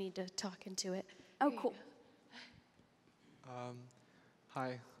 so if you need to talk into it. Oh, cool.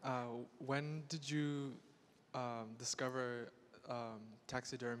 Hi. When did you discover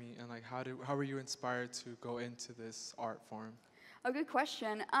taxidermy, and like how were you inspired to go into this art form? Oh, good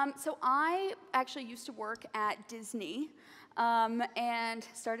question. So I actually used to work at Disney and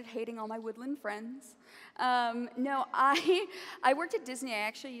started hating all my woodland friends. No, I worked at Disney. I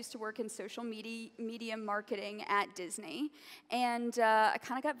actually used to work in social media marketing at Disney, and I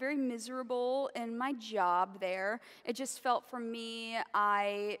kind of got very miserable in my job there. It just felt for me,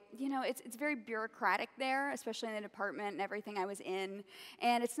 it's very bureaucratic there, especially in the department and everything I was in,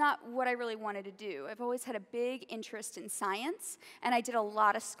 and it's not what I really wanted to do. I've always had a big interest in science, and I did a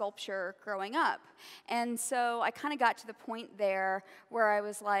lot of sculpture growing up, and so I kind of got to the point there where I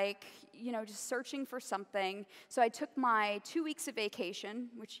was like, just searching for something. So I took my 2 weeks of vacation,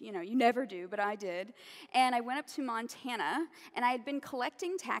 which, you never do, but I did. And I went up to Montana, and I had been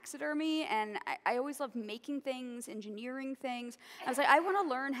collecting taxidermy, and I always loved making things, engineering things. I was like, I want to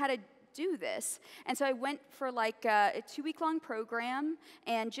learn how to do this. And so I went for like a 2-week-long program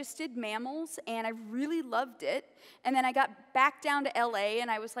and just did mammals, and I really loved it. And then I got back down to LA, and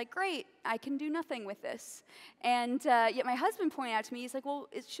I was like, great, I can do nothing with this. And yet my husband pointed out to me, he's like, well,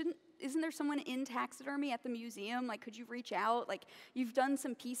 isn't there someone in taxidermy at the museum? Like, could you reach out? Like, you've done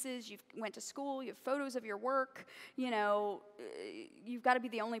some pieces, you've went to school, you have photos of your work, you've got to be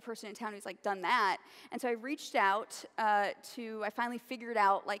the only person in town who's like done that. And so I reached out I finally figured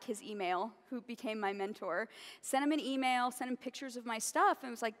out like his email, who became my mentor, sent him an email, sent him pictures of my stuff, and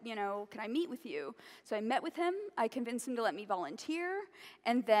was like, can I meet with you? So I met with him, I convinced him to let me volunteer,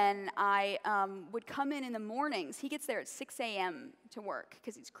 and then I would come in the mornings. He gets there at 6 a.m. to work,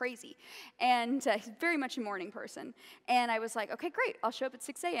 because he's crazy. And he's very much a morning person. And I was like, okay, great. I'll show up at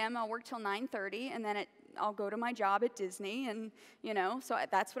 6 a.m. I'll work till 9:30, and then I'll go to my job at Disney. And, so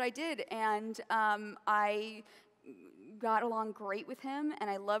that's what I did. And I got along great with him, and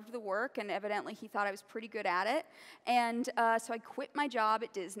I loved the work, and evidently he thought I was pretty good at it. And so I quit my job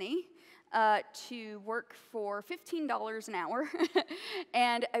at Disney to work for $15 an hour.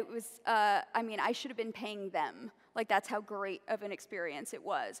 And it was, I should have been paying them. Like, that's how great of an experience it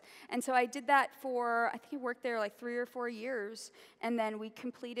was. And so I did that for, I think I worked there like 3 or 4 years, and then we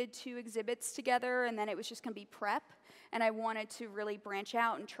completed 2 exhibits together, and then it was just going to be prep. And I wanted to really branch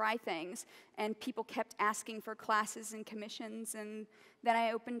out and try things, and people kept asking for classes and commissions, and then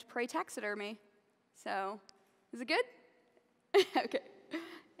I opened Prey Taxidermy. So, is it good? Okay.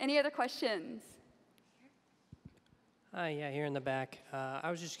 Any other questions? Hi, yeah, here in the back. I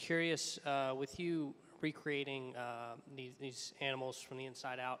was just curious, with you recreating these animals from the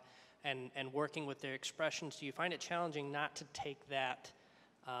inside out and working with their expressions, do you find it challenging not to take that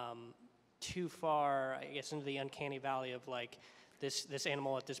too far, I guess, into the uncanny valley of like this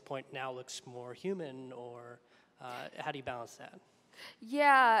animal at this point now looks more human, or how do you balance that?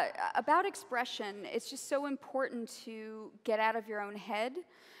 Yeah, about expression, it's just so important to get out of your own head.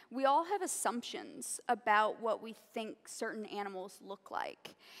 We all have assumptions about what we think certain animals look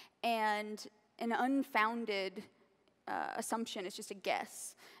like, and an unfounded assumption is just a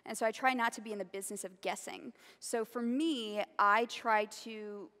guess. And so I try not to be in the business of guessing. So for me, I try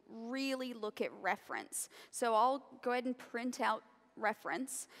to really look at reference. So I'll go ahead and print out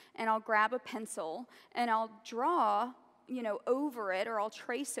reference, and I'll grab a pencil, and I'll draw over it, or I'll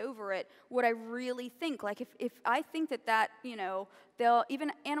trace over it what I really think. Like if I think that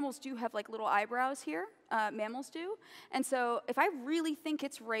even animals do have like little eyebrows here, mammals do. And so if I really think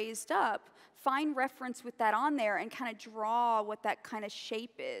it's raised up, find reference with that on there and kind of draw what that kind of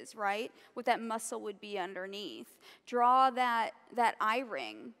shape is, right? What that muscle would be underneath. Draw that eye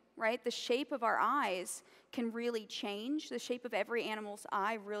ring, right? The shape of our eyes can really change. The shape of every animal's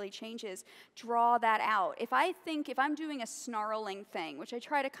eye really changes. Draw that out. If I'm doing a snarling thing, which I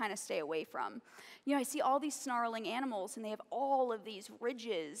try to kind of stay away from, I see all these snarling animals, and they have all of these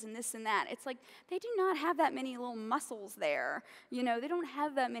ridges and this and that. It's like, they do not have that many little muscles there. They don't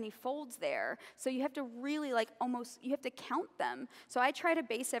have that many folds there. So you have to really you have to count them. So I try to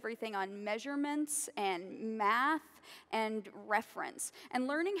base everything on measurements and math and reference. And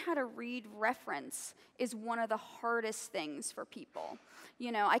learning how to read reference is one of the hardest things for people.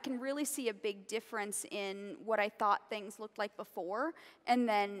 You know, I can really see a big difference in what I thought things looked like before and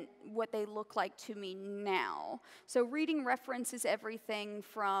then what they look like to me now. So reading reference is everything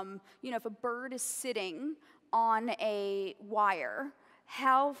from, you know, if a bird is sitting on a wire,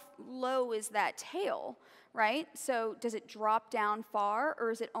 how low is that tail, right? So does it drop down far, or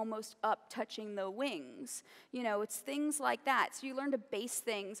is it almost up touching the wings? You know, it's things like that. So you learn to base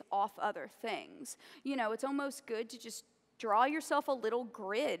things off other things. You know, it's almost good to just draw yourself a little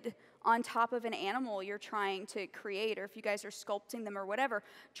grid on top of an animal you're trying to create, or if you guys are sculpting them or whatever,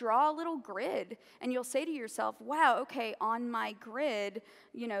 draw a little grid, and you'll say to yourself, wow, okay, on my grid,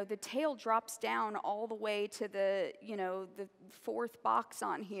 you know, the tail drops down all the way to the, you know, the fourth box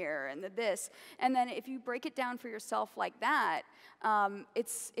on here, and this. And then if you break it down for yourself like that,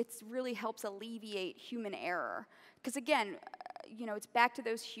 it's really helps alleviate human error. Because again, you know, it's back to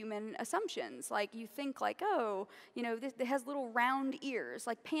those human assumptions. Like, you think like, oh, you know, it has little round ears,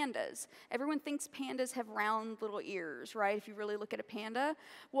 like pandas. Everyone thinks pandas have round little ears, right? If you really look at a panda.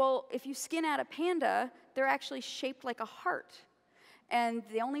 Well, if you skin out a panda, they're actually shaped like a heart. And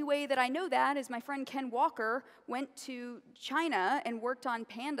the only way that I know that is my friend Ken Walker went to China and worked on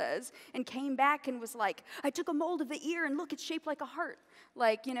pandas and came back and was like, I took a mold of the ear and look, it's shaped like a heart.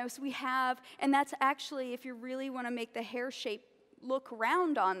 Like, you know, so we have, and that's actually, if you really want to make the hair shape look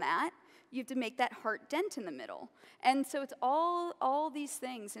round on that, you have to make that heart dent in the middle. And so it's all these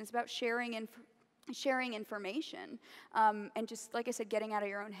things, and it's about sharing information, and just, like I said, getting out of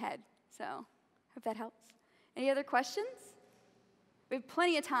your own head. So, hope that helps. Any other questions? We have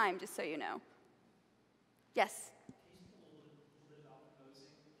plenty of time, just so you know. Yes? Can you speak a little bit about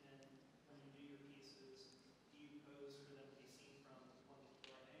posing, and when you do your pieces, do you pose for them to be seen from one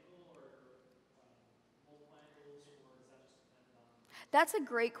particular angle, or multiple angles, or is that just dependent on? That's a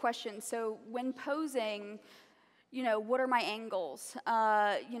great question. So when posing, you know, what are my angles?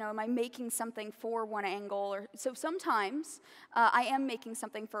 You know, am I making something for one angle? Or so sometimes I am making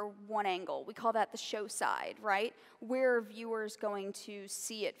something for one angle. We call that the show side, right? Where are viewers going to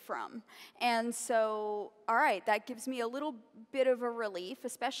see it from? And so, all right, that gives me a little bit of a relief,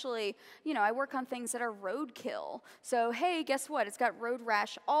 especially, you know, I work on things that are roadkill. So, hey, guess what? It's got road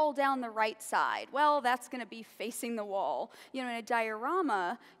rash all down the right side. Well, that's going to be facing the wall. You know, in a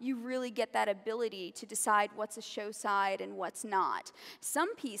diorama, you really get that ability to decide what's a show side and what's not.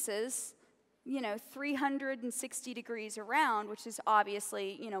 Some pieces, you know, 360 degrees around, which is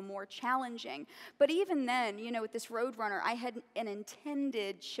obviously, you know, more challenging. But even then, you know, with this Roadrunner, I had an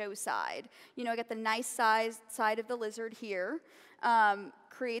intended show side. You know, I got the nice side of the lizard here,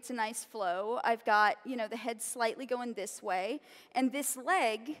 creates a nice flow. I've got, you know, the head slightly going this way, and this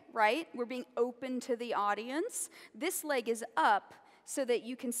leg, right, we're being open to the audience. This leg is up so that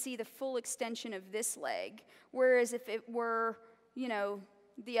you can see the full extension of this leg, whereas if it were, you know,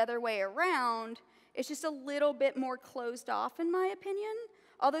 the other way around, it's just a little bit more closed off, in my opinion.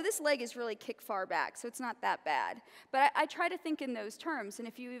 Although this leg is really kicked far back, so it's not that bad. But I try to think in those terms, and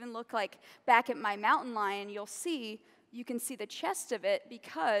if you even look like back at my mountain lion, you can see the chest of it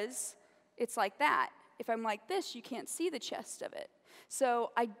because it's like that. If I'm like this, you can't see the chest of it.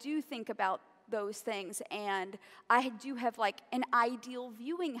 So I do think about those things, and I do have like an ideal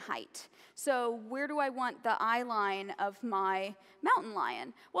viewing height. So where do I want the eye line of my mountain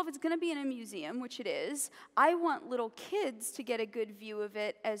lion? Well, if it's going to be in a museum, which it is, I want little kids to get a good view of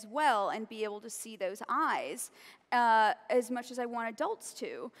it as well and be able to see those eyes as much as I want adults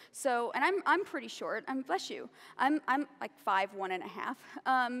to. So, and I'm pretty short. Bless you. I'm like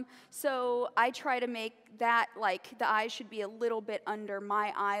 5'1½". So I try to make that, like, the eyes should be a little bit under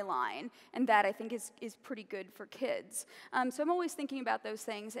my eye line, and that I think is pretty good for kids. So I'm always thinking about those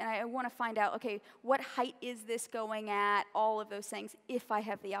things, and I want to find out, okay, what height is this going at? All of those things, if I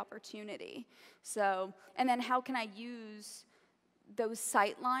have the opportunity. So, and then how can I use those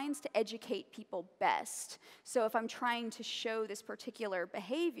sight lines to educate people best? So if I'm trying to show this particular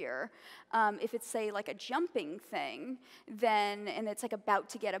behavior, if it's, say, like a jumping thing, then, and it's like about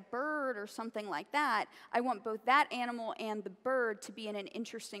to get a bird or something like that, I want both that animal and the bird to be in an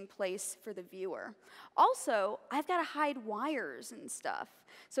interesting place for the viewer. Also, I've got to hide wires and stuff.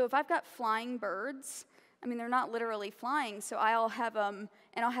 So if I've got flying birds, I mean, they're not literally flying, so I'll have and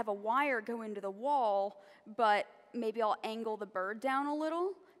I'll have a wire go into the wall, but maybe I'll angle the bird down a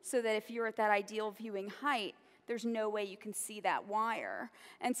little so that if you're at that ideal viewing height, there's no way you can see that wire.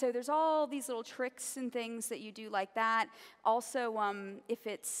 And so there's all these little tricks and things that you do like that. Also, if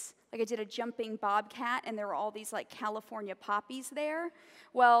it's Like I did a jumping bobcat, and there were all these like California poppies there.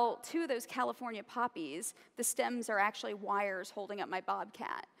 Well, 2 of those California poppies, the stems are actually wires holding up my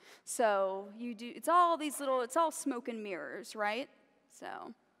bobcat. So you do, it's all these little, it's all smoke and mirrors, right? So,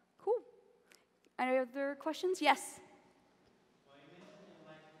 cool. Any other questions? Yes? Well, you mentioned you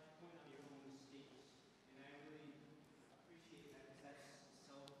like to point out your own mistakes, and I really appreciate that because that's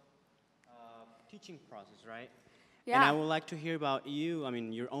self-teaching process, right? Yeah. And I would like to hear about you,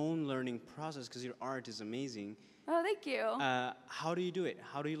 your own learning process, because your art is amazing. Oh, thank you. How do you do it?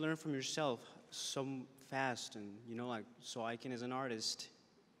 How do you learn from yourself so fast? And, so I can, as an artist,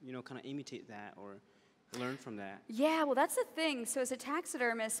 kind of imitate that or learn from that. Yeah, well, that's the thing. So as a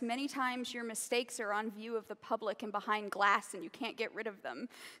taxidermist, many times your mistakes are on view of the public and behind glass, and you can't get rid of them.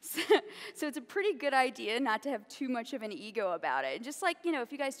 So it's a pretty good idea not to have too much of an ego about it. Just like,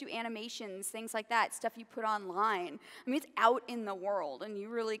 if you guys do animations, things like that, stuff you put online, it's out in the world, and you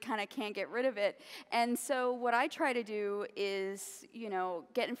really kind of can't get rid of it. And so what I try to do is,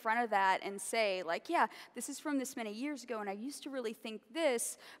 get in front of that and say, like, yeah, this is from this many years ago, and I used to really think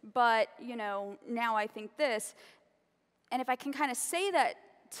this, but, now I think this. And if I can kind of say that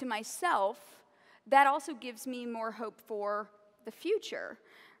to myself, that also gives me more hope for the future,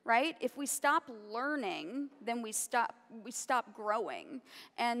 right? If we stop learning, then we stop growing.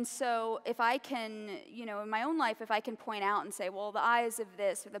 And so if I can, in my own life, if I can point out and say, well, the eyes of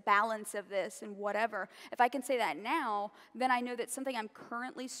this or the balance of this and whatever, if I can say that now, then I know that something I'm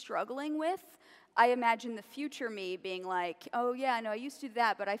currently struggling with, I imagine the future me being like, oh yeah, no, I used to do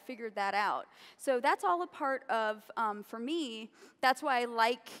that, but I figured that out. So that's all a part of, for me, that's why I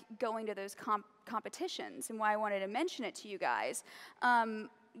like going to those competitions and why I wanted to mention it to you guys.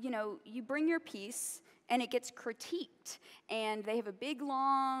 You bring your piece, and it gets critiqued, and they have a big,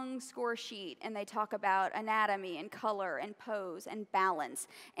 long score sheet, and they talk about anatomy and color and pose and balance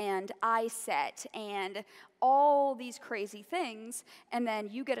and eye set and all these crazy things, and then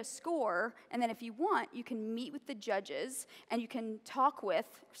you get a score, and then if you want, you can meet with the judges, and you can talk with,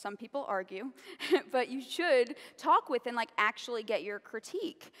 some people argue, but you should talk with and actually get your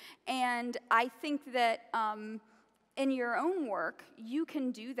critique. And I think that in your own work, you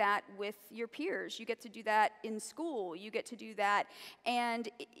can do that with your peers. You get to do that in school. You get to do that. And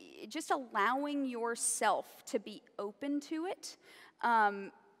just allowing yourself to be open to it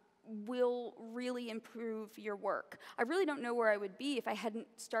will really improve your work. I really don't know where I would be if I hadn't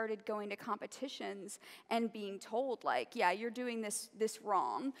started going to competitions and being told, yeah, you're doing this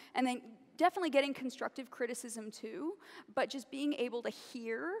wrong. And then definitely getting constructive criticism too, but just being able to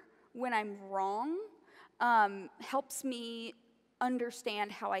hear when I'm wrong helps me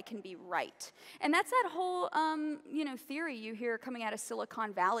understand how I can be right. And that's that whole, theory you hear coming out of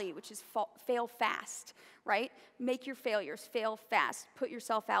Silicon Valley, which is fail fast, right? Make your failures, fail fast, put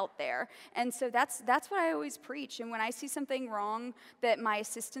yourself out there. And so that's what I always preach. And when I see something wrong that my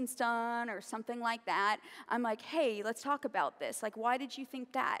assistant's done or something like that, I'm like, hey, let's talk about this. Why did you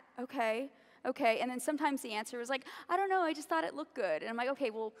think that? Okay, and then sometimes the answer is I don't know, I just thought it looked good. And I'm like, okay,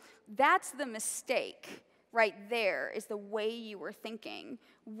 well, that's the mistake. Right there is the way you were thinking.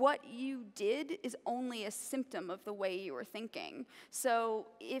 What you did is only a symptom of the way you were thinking. So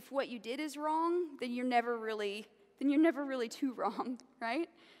if what you did is wrong, then you're never really too wrong, right?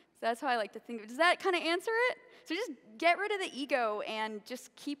 So that's how I like to think of it. Does that kind of answer it? So just get rid of the ego and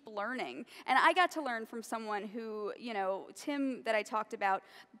just keep learning. And I got to learn from someone who, Tim that I talked about,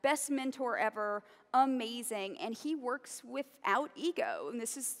 best mentor ever, amazing, and he works without ego. And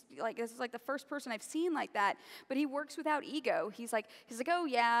this is the first person I've seen like that, but he works without ego. He's like, oh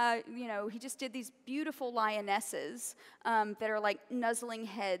yeah, he just did these beautiful lionesses that are nuzzling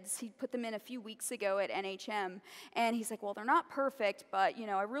heads. He put them in a few weeks ago at NHM, and he's like, well, they're not perfect, but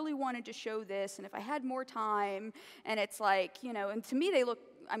I really wanted to show this, and if I had more time, and it's and to me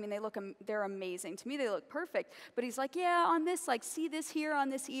they're amazing. To me, they look perfect. But he's like, yeah, on this, see this here on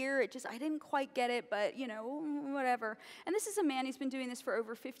this ear, I didn't quite get it, but, whatever. And this is a man who's been doing this for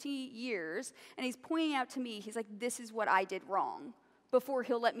over 50 years, and he's pointing out to me, he's like, this is what I did wrong, before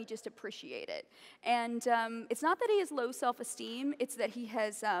he'll let me just appreciate it. And it's not that he has low self-esteem, it's that he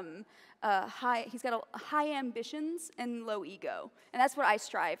has he's got high ambitions and low ego. And that's what I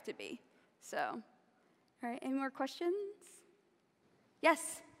strive to be. So, all right, any more questions?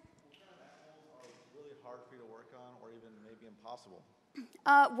 Yes? What kind of animals are really hard for you to work on, or even maybe impossible?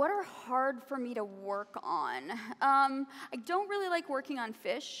 What are hard for me to work on? I don't really like working on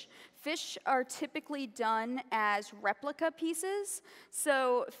fish. Fish are typically done as replica pieces.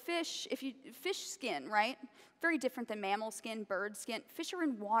 So fish skin, right? Very different than mammal skin, bird skin. Fish are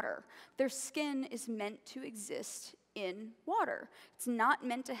in water. Their skin is meant to exist in water. It's not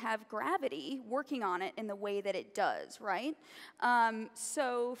meant to have gravity working on it in the way that it does, right?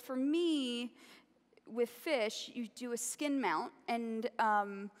 So for me, with fish, you do a skin mount, and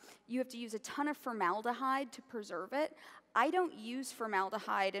you have to use a ton of formaldehyde to preserve it. I don't use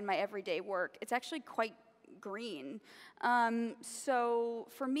formaldehyde in my everyday work. It's actually quite green. So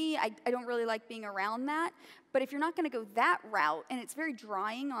for me, I don't really like being around that. But if you're not going to go that route, and it's very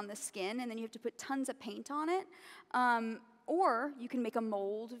drying on the skin, and then you have to put tons of paint on it, or you can make a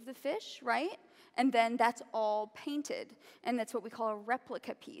mold of the fish, right? And then that's all painted. And that's what we call a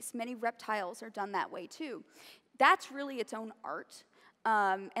replica piece. Many reptiles are done that way too. That's really its own art.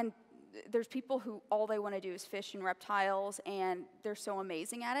 And there's people who all they want to do is fish and reptiles, and they're so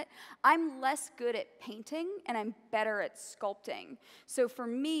amazing at it. I'm less good at painting, and I'm better at sculpting. So for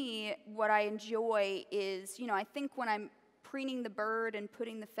me, what I enjoy is, I think when I'm preening the bird and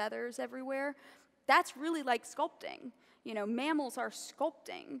putting the feathers everywhere, that's really like sculpting. Mammals are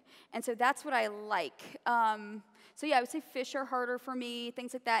sculpting, and so that's what I like. So yeah, I would say fish are harder for me,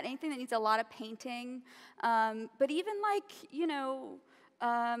 things like that, anything that needs a lot of painting. But even like,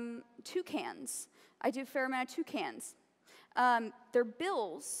 toucans. I do a fair amount of toucans. Their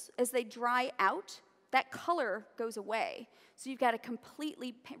bills, as they dry out, that color goes away. So you've got to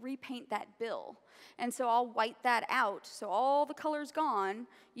completely repaint that bill. And so I'll white that out. So all the color's gone,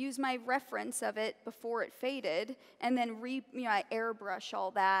 use my reference of it before it faded, and then I airbrush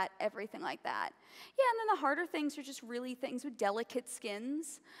all that, everything like that. Yeah, and then the harder things are just really things with delicate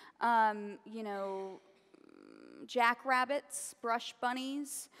skins. Jackrabbits, brush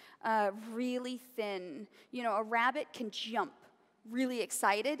bunnies, really thin. A rabbit can jump really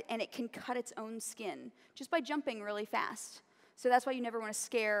excited, and it can cut its own skin just by jumping really fast. So that's why you never want to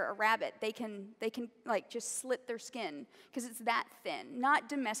scare a rabbit. They can like just slit their skin because it's that thin. Not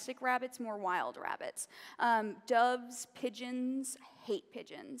domestic rabbits, more wild rabbits. Doves, pigeons, I hate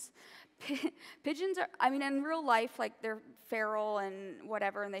pigeons. Pigeons are, in real life, like they're feral and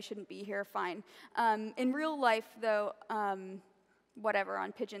whatever, and they shouldn't be here, fine. In real life, though, whatever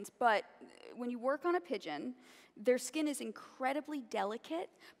on pigeons. But when you work on a pigeon, their skin is incredibly delicate,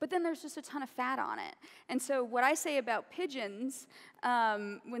 but then there's just a ton of fat on it. And so what I say about pigeons,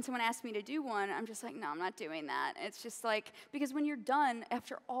 when someone asks me to do one, I'm just like, no, I'm not doing that. It's just like, because when you're done,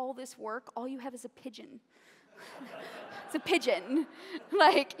 after all this work, all you have is a pigeon. It's a pigeon.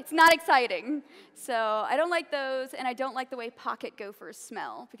 Like, it's not exciting. So I don't like those, and I don't like the way pocket gophers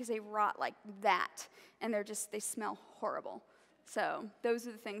smell, because they rot like that, and they smell horrible. So those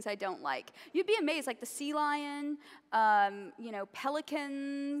are the things I don't like. You'd be amazed, like the sea lion,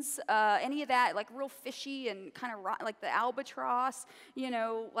 pelicans, any of that, like real fishy and kind of like the albatross,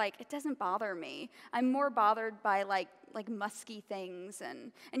 like it doesn't bother me. I'm more bothered by like musky things.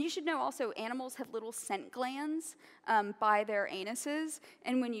 And you should know also animals have little scent glands by their anuses.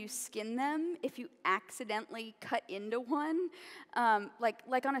 And when you skin them, if you accidentally cut into one,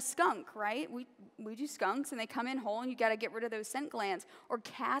 like on a skunk, right? We do skunks, and they come in whole, and you got to get rid of those scent glands. Or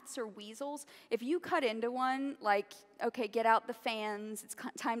cats or weasels. If you cut into one, like, okay, get out the fans. It's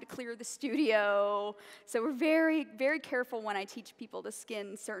time to clear the studio. So we're very, very careful when I teach people to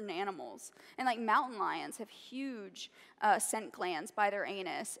skin certain animals. And like mountain lions have huge scent glands by their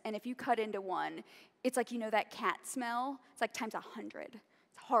anus. And if you cut into one, it's like, that cat smell. It's like times 100.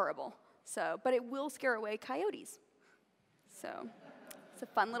 It's horrible. So, but it will scare away coyotes. So it's a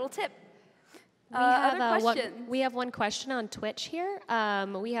fun little tip. We have one question on Twitch here.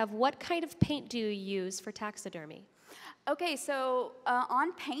 We have, what kind of paint do you use for taxidermy? Okay, so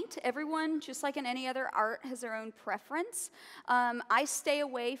on paint, everyone, just like in any other art, has their own preference. I stay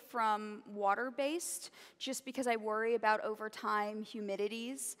away from water-based just because I worry about, over time,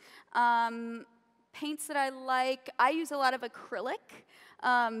 humidities. Paints that I like, I use a lot of acrylic.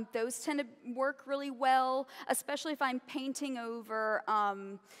 Those tend to work really well, especially if I'm painting over,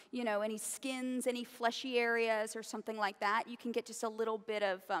 any skins, any fleshy areas or something like that. You can get just a little bit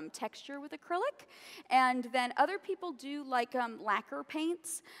of texture with acrylic. And then other people do like lacquer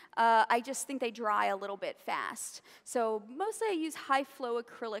paints. I just think they dry a little bit fast. So mostly I use high flow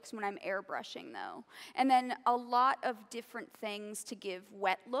acrylics when I'm airbrushing though. And then a lot of different things to give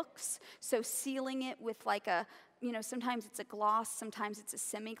wet looks. So sealing it with like a, sometimes it's a gloss, sometimes it's a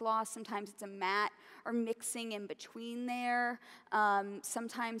semi-gloss, sometimes it's a matte, or mixing in between there.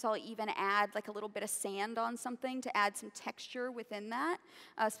 Sometimes I'll even add like a little bit of sand on something to add some texture within that,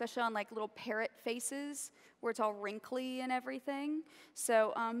 especially on like little parrot faces where it's all wrinkly and everything.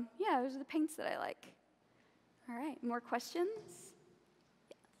 So yeah, those are the paints that I like. All right, more questions?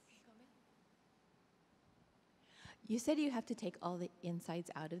 You said you have to take all the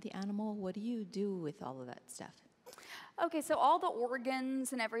insides out of the animal. What do you do with all of that stuff? Okay, so all the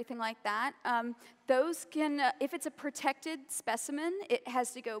organs and everything like that, those can, if it's a protected specimen, it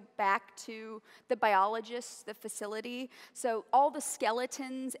has to go back to the biologist, the facility. So all the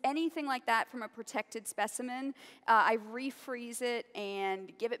skeletons, anything like that from a protected specimen, I refreeze it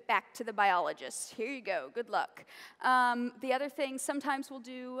and give it back to the biologist. Here you go, good luck. The other thing, sometimes we'll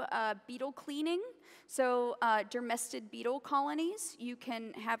do beetle cleaning. So dermested beetle colonies, you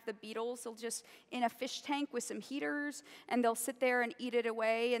can have the beetles, they'll just in a fish tank with some heaters, and they'll sit there and eat it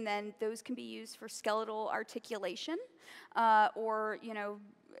away, and then those can be used for skeletal articulation, or, you know,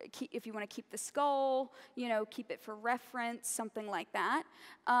 if you want to keep the skull, you know, keep it for reference, something like that.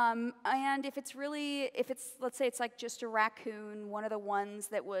 And if it's, let's say it's like just a raccoon, one of the ones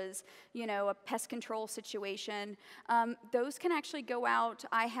that was, you know, a pest control situation, those can actually go out.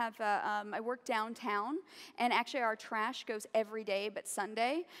 I work downtown, and actually our trash goes every day but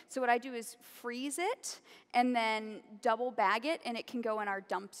Sunday. So what I do is freeze it and then double bag it, and it can go in our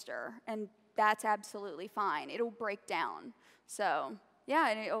dumpster, and that's absolutely fine. It'll break down. So yeah,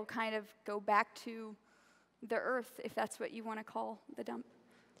 and it'll kind of go back to the earth, if that's what you want to call the dump.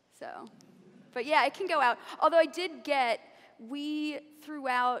 So, but yeah, it can go out. Although we threw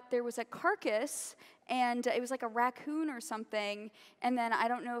out, there was a carcass, and it was like a raccoon or something, and then I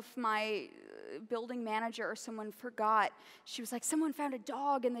don't know if my building manager or someone forgot. She was like, someone found a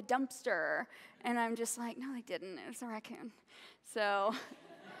dog in the dumpster, and I'm just like, no, they didn't. It was a raccoon. So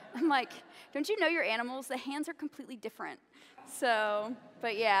I'm like, don't you know your animals? The hands are completely different. So,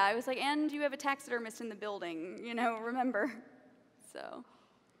 but yeah, I was like, and you have a taxidermist in the building, you know, remember. So.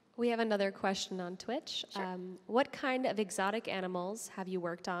 We have another question on Twitch. Sure. What kind of exotic animals have you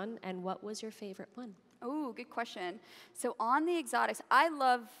worked on, and what was your favorite one? Oh, good question. So on the exotics, I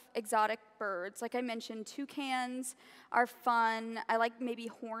love exotic birds. Like I mentioned, toucans are fun. I like maybe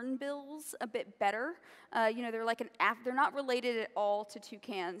hornbills a bit better. You know, they're like they're not related at all to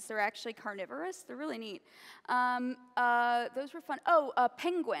toucans. They're actually carnivorous. They're really neat. Those were fun. Oh, a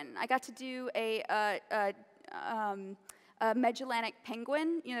penguin. I got to do a Magellanic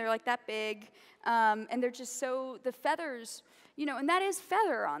penguin. You know, they're like that big, and they're just so, the feathers, you know, and that is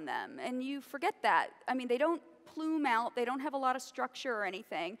feather on them, and you forget that. I mean, they don't plume out, they don't have a lot of structure or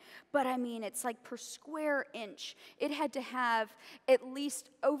anything, but I mean, it's like per square inch. It had to have at least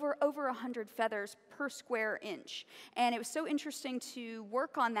over 100 feathers per square inch, and it was so interesting to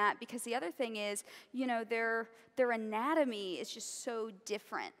work on that, because the other thing is, you know, their anatomy is just so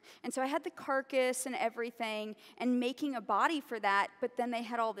different. And so I had the carcass and everything, and making a body for that, but then they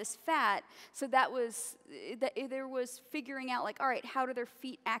had all this fat, so there was figuring out, like, all right, how do their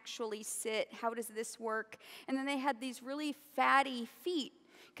feet actually sit? How does this work? And then they had these really fatty feet,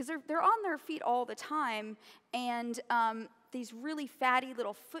 because they're on their feet all the time, and these really fatty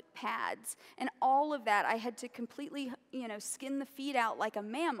little foot pads, and all of that I had to completely, you know, skin the feet out like a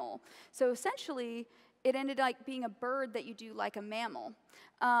mammal. So essentially, it ended up being a bird that you do like a mammal.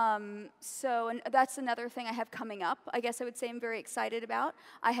 And that's another thing I have coming up. I guess I would say I'm very excited about.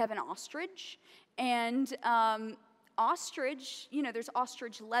 I have an ostrich, and ostrich, you know, there's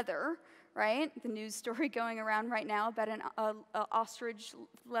ostrich leather, right? The news story going around right now about an ostrich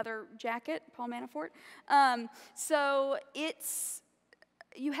leather jacket, Paul Manafort. So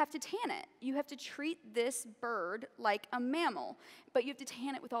you have to tan it. You have to treat this bird like a mammal, but you have to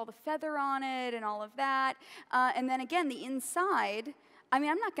tan it with all the feather on it and all of that. And then again, the inside, I mean,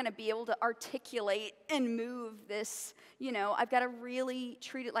 I'm not going to be able to articulate and move this, you know, I've got to really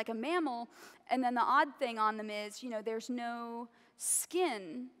treat it like a mammal. And then the odd thing on them is, you know, there's no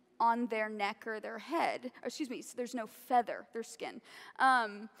skin on their neck or their head. Or excuse me, so there's no feather, their skin.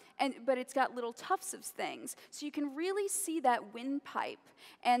 But it's got little tufts of things. So you can really see that windpipe.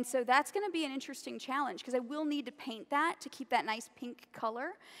 And so that's going to be an interesting challenge, because I will need to paint that to keep that nice pink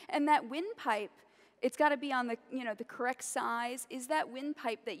color. And that windpipe, it's got to be on the, you know, the correct size. Is that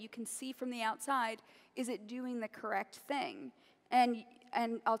windpipe that you can see from the outside, is it doing the correct thing?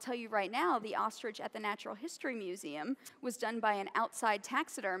 And I'll tell you right now, the ostrich at the Natural History Museum was done by an outside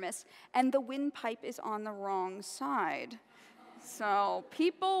taxidermist, and the windpipe is on the wrong side. So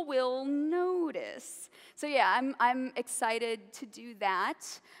people will notice. So yeah, I'm excited to do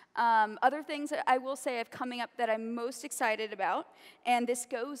that. Other things that I will say I have coming up that I'm most excited about, and this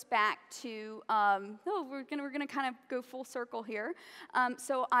goes back to, we're gonna kind of go full circle here.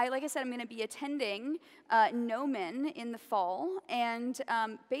 So like I said, I'm gonna be attending Gnomon in the fall, and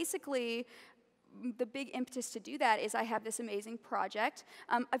basically, the big impetus to do that is I have this amazing project.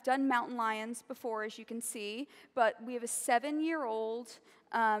 I've done mountain lions before, as you can see, but we have a 7-year-old.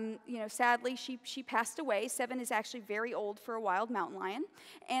 Sadly, she passed away. 7 is actually very old for a wild mountain lion.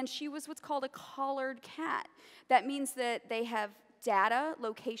 And she was what's called a collared cat. That means that they have data,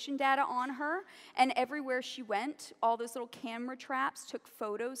 location data on her, and everywhere she went, all those little camera traps took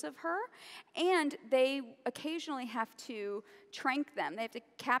photos of her, and they occasionally have to trank them. They have to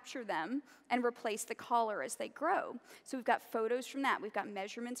capture them and replace the collar as they grow. So we've got photos from that. We've got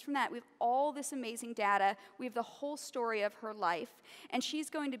measurements from that. We have all this amazing data. We have the whole story of her life, and she's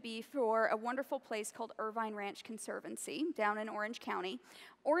going to be for a wonderful place called Irvine Ranch Conservancy down in Orange County.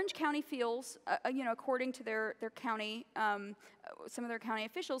 Orange County feels, according to their county, some of their county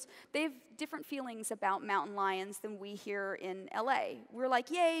officials, they have different feelings about mountain lions than we here in LA. We're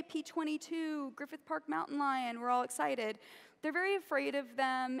like, yay, P22, Griffith Park mountain lion, we're all excited. They're very afraid of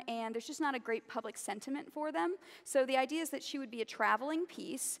them, and there's just not a great public sentiment for them. So the idea is that she would be a traveling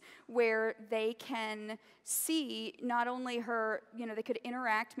piece where they can see not only her, they could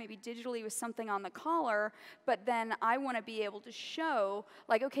interact maybe digitally with something on the collar, but then I want to be able to show,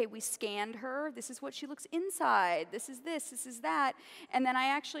 like, okay, we scanned her, this is what she looks inside, this is that, and then I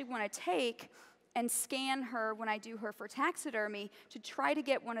actually want to take and scan her when I do her for taxidermy to try to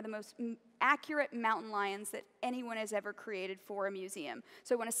get one of the most accurate mountain lions that anyone has ever created for a museum.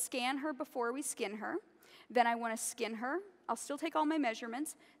 So I want to scan her before we skin her. Then I want to skin her. I'll still take all my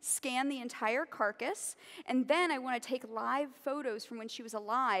measurements, scan the entire carcass, and then I want to take live photos from when she was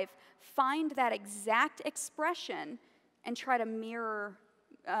alive, find that exact expression, and try to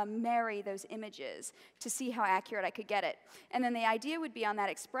marry those images to see how accurate I could get it. And then the idea would be on that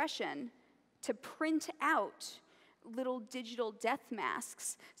expression to print out little digital death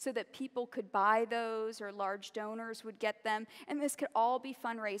masks so that people could buy those or large donors would get them, and this could all be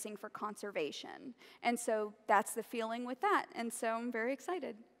fundraising for conservation. And so that's the feeling with that, and so I'm very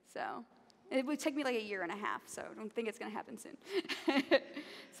excited. So it would take me like 1.5 years, so I don't think it's going to happen soon.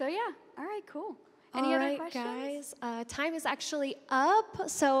 So yeah, all right, cool. Any other questions? Guys, time is actually up,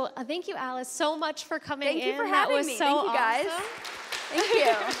 so thank you, Allis, so much for coming in. Thank you for having me. So Thank you, guys. Awesome. Thank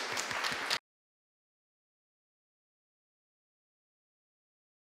you.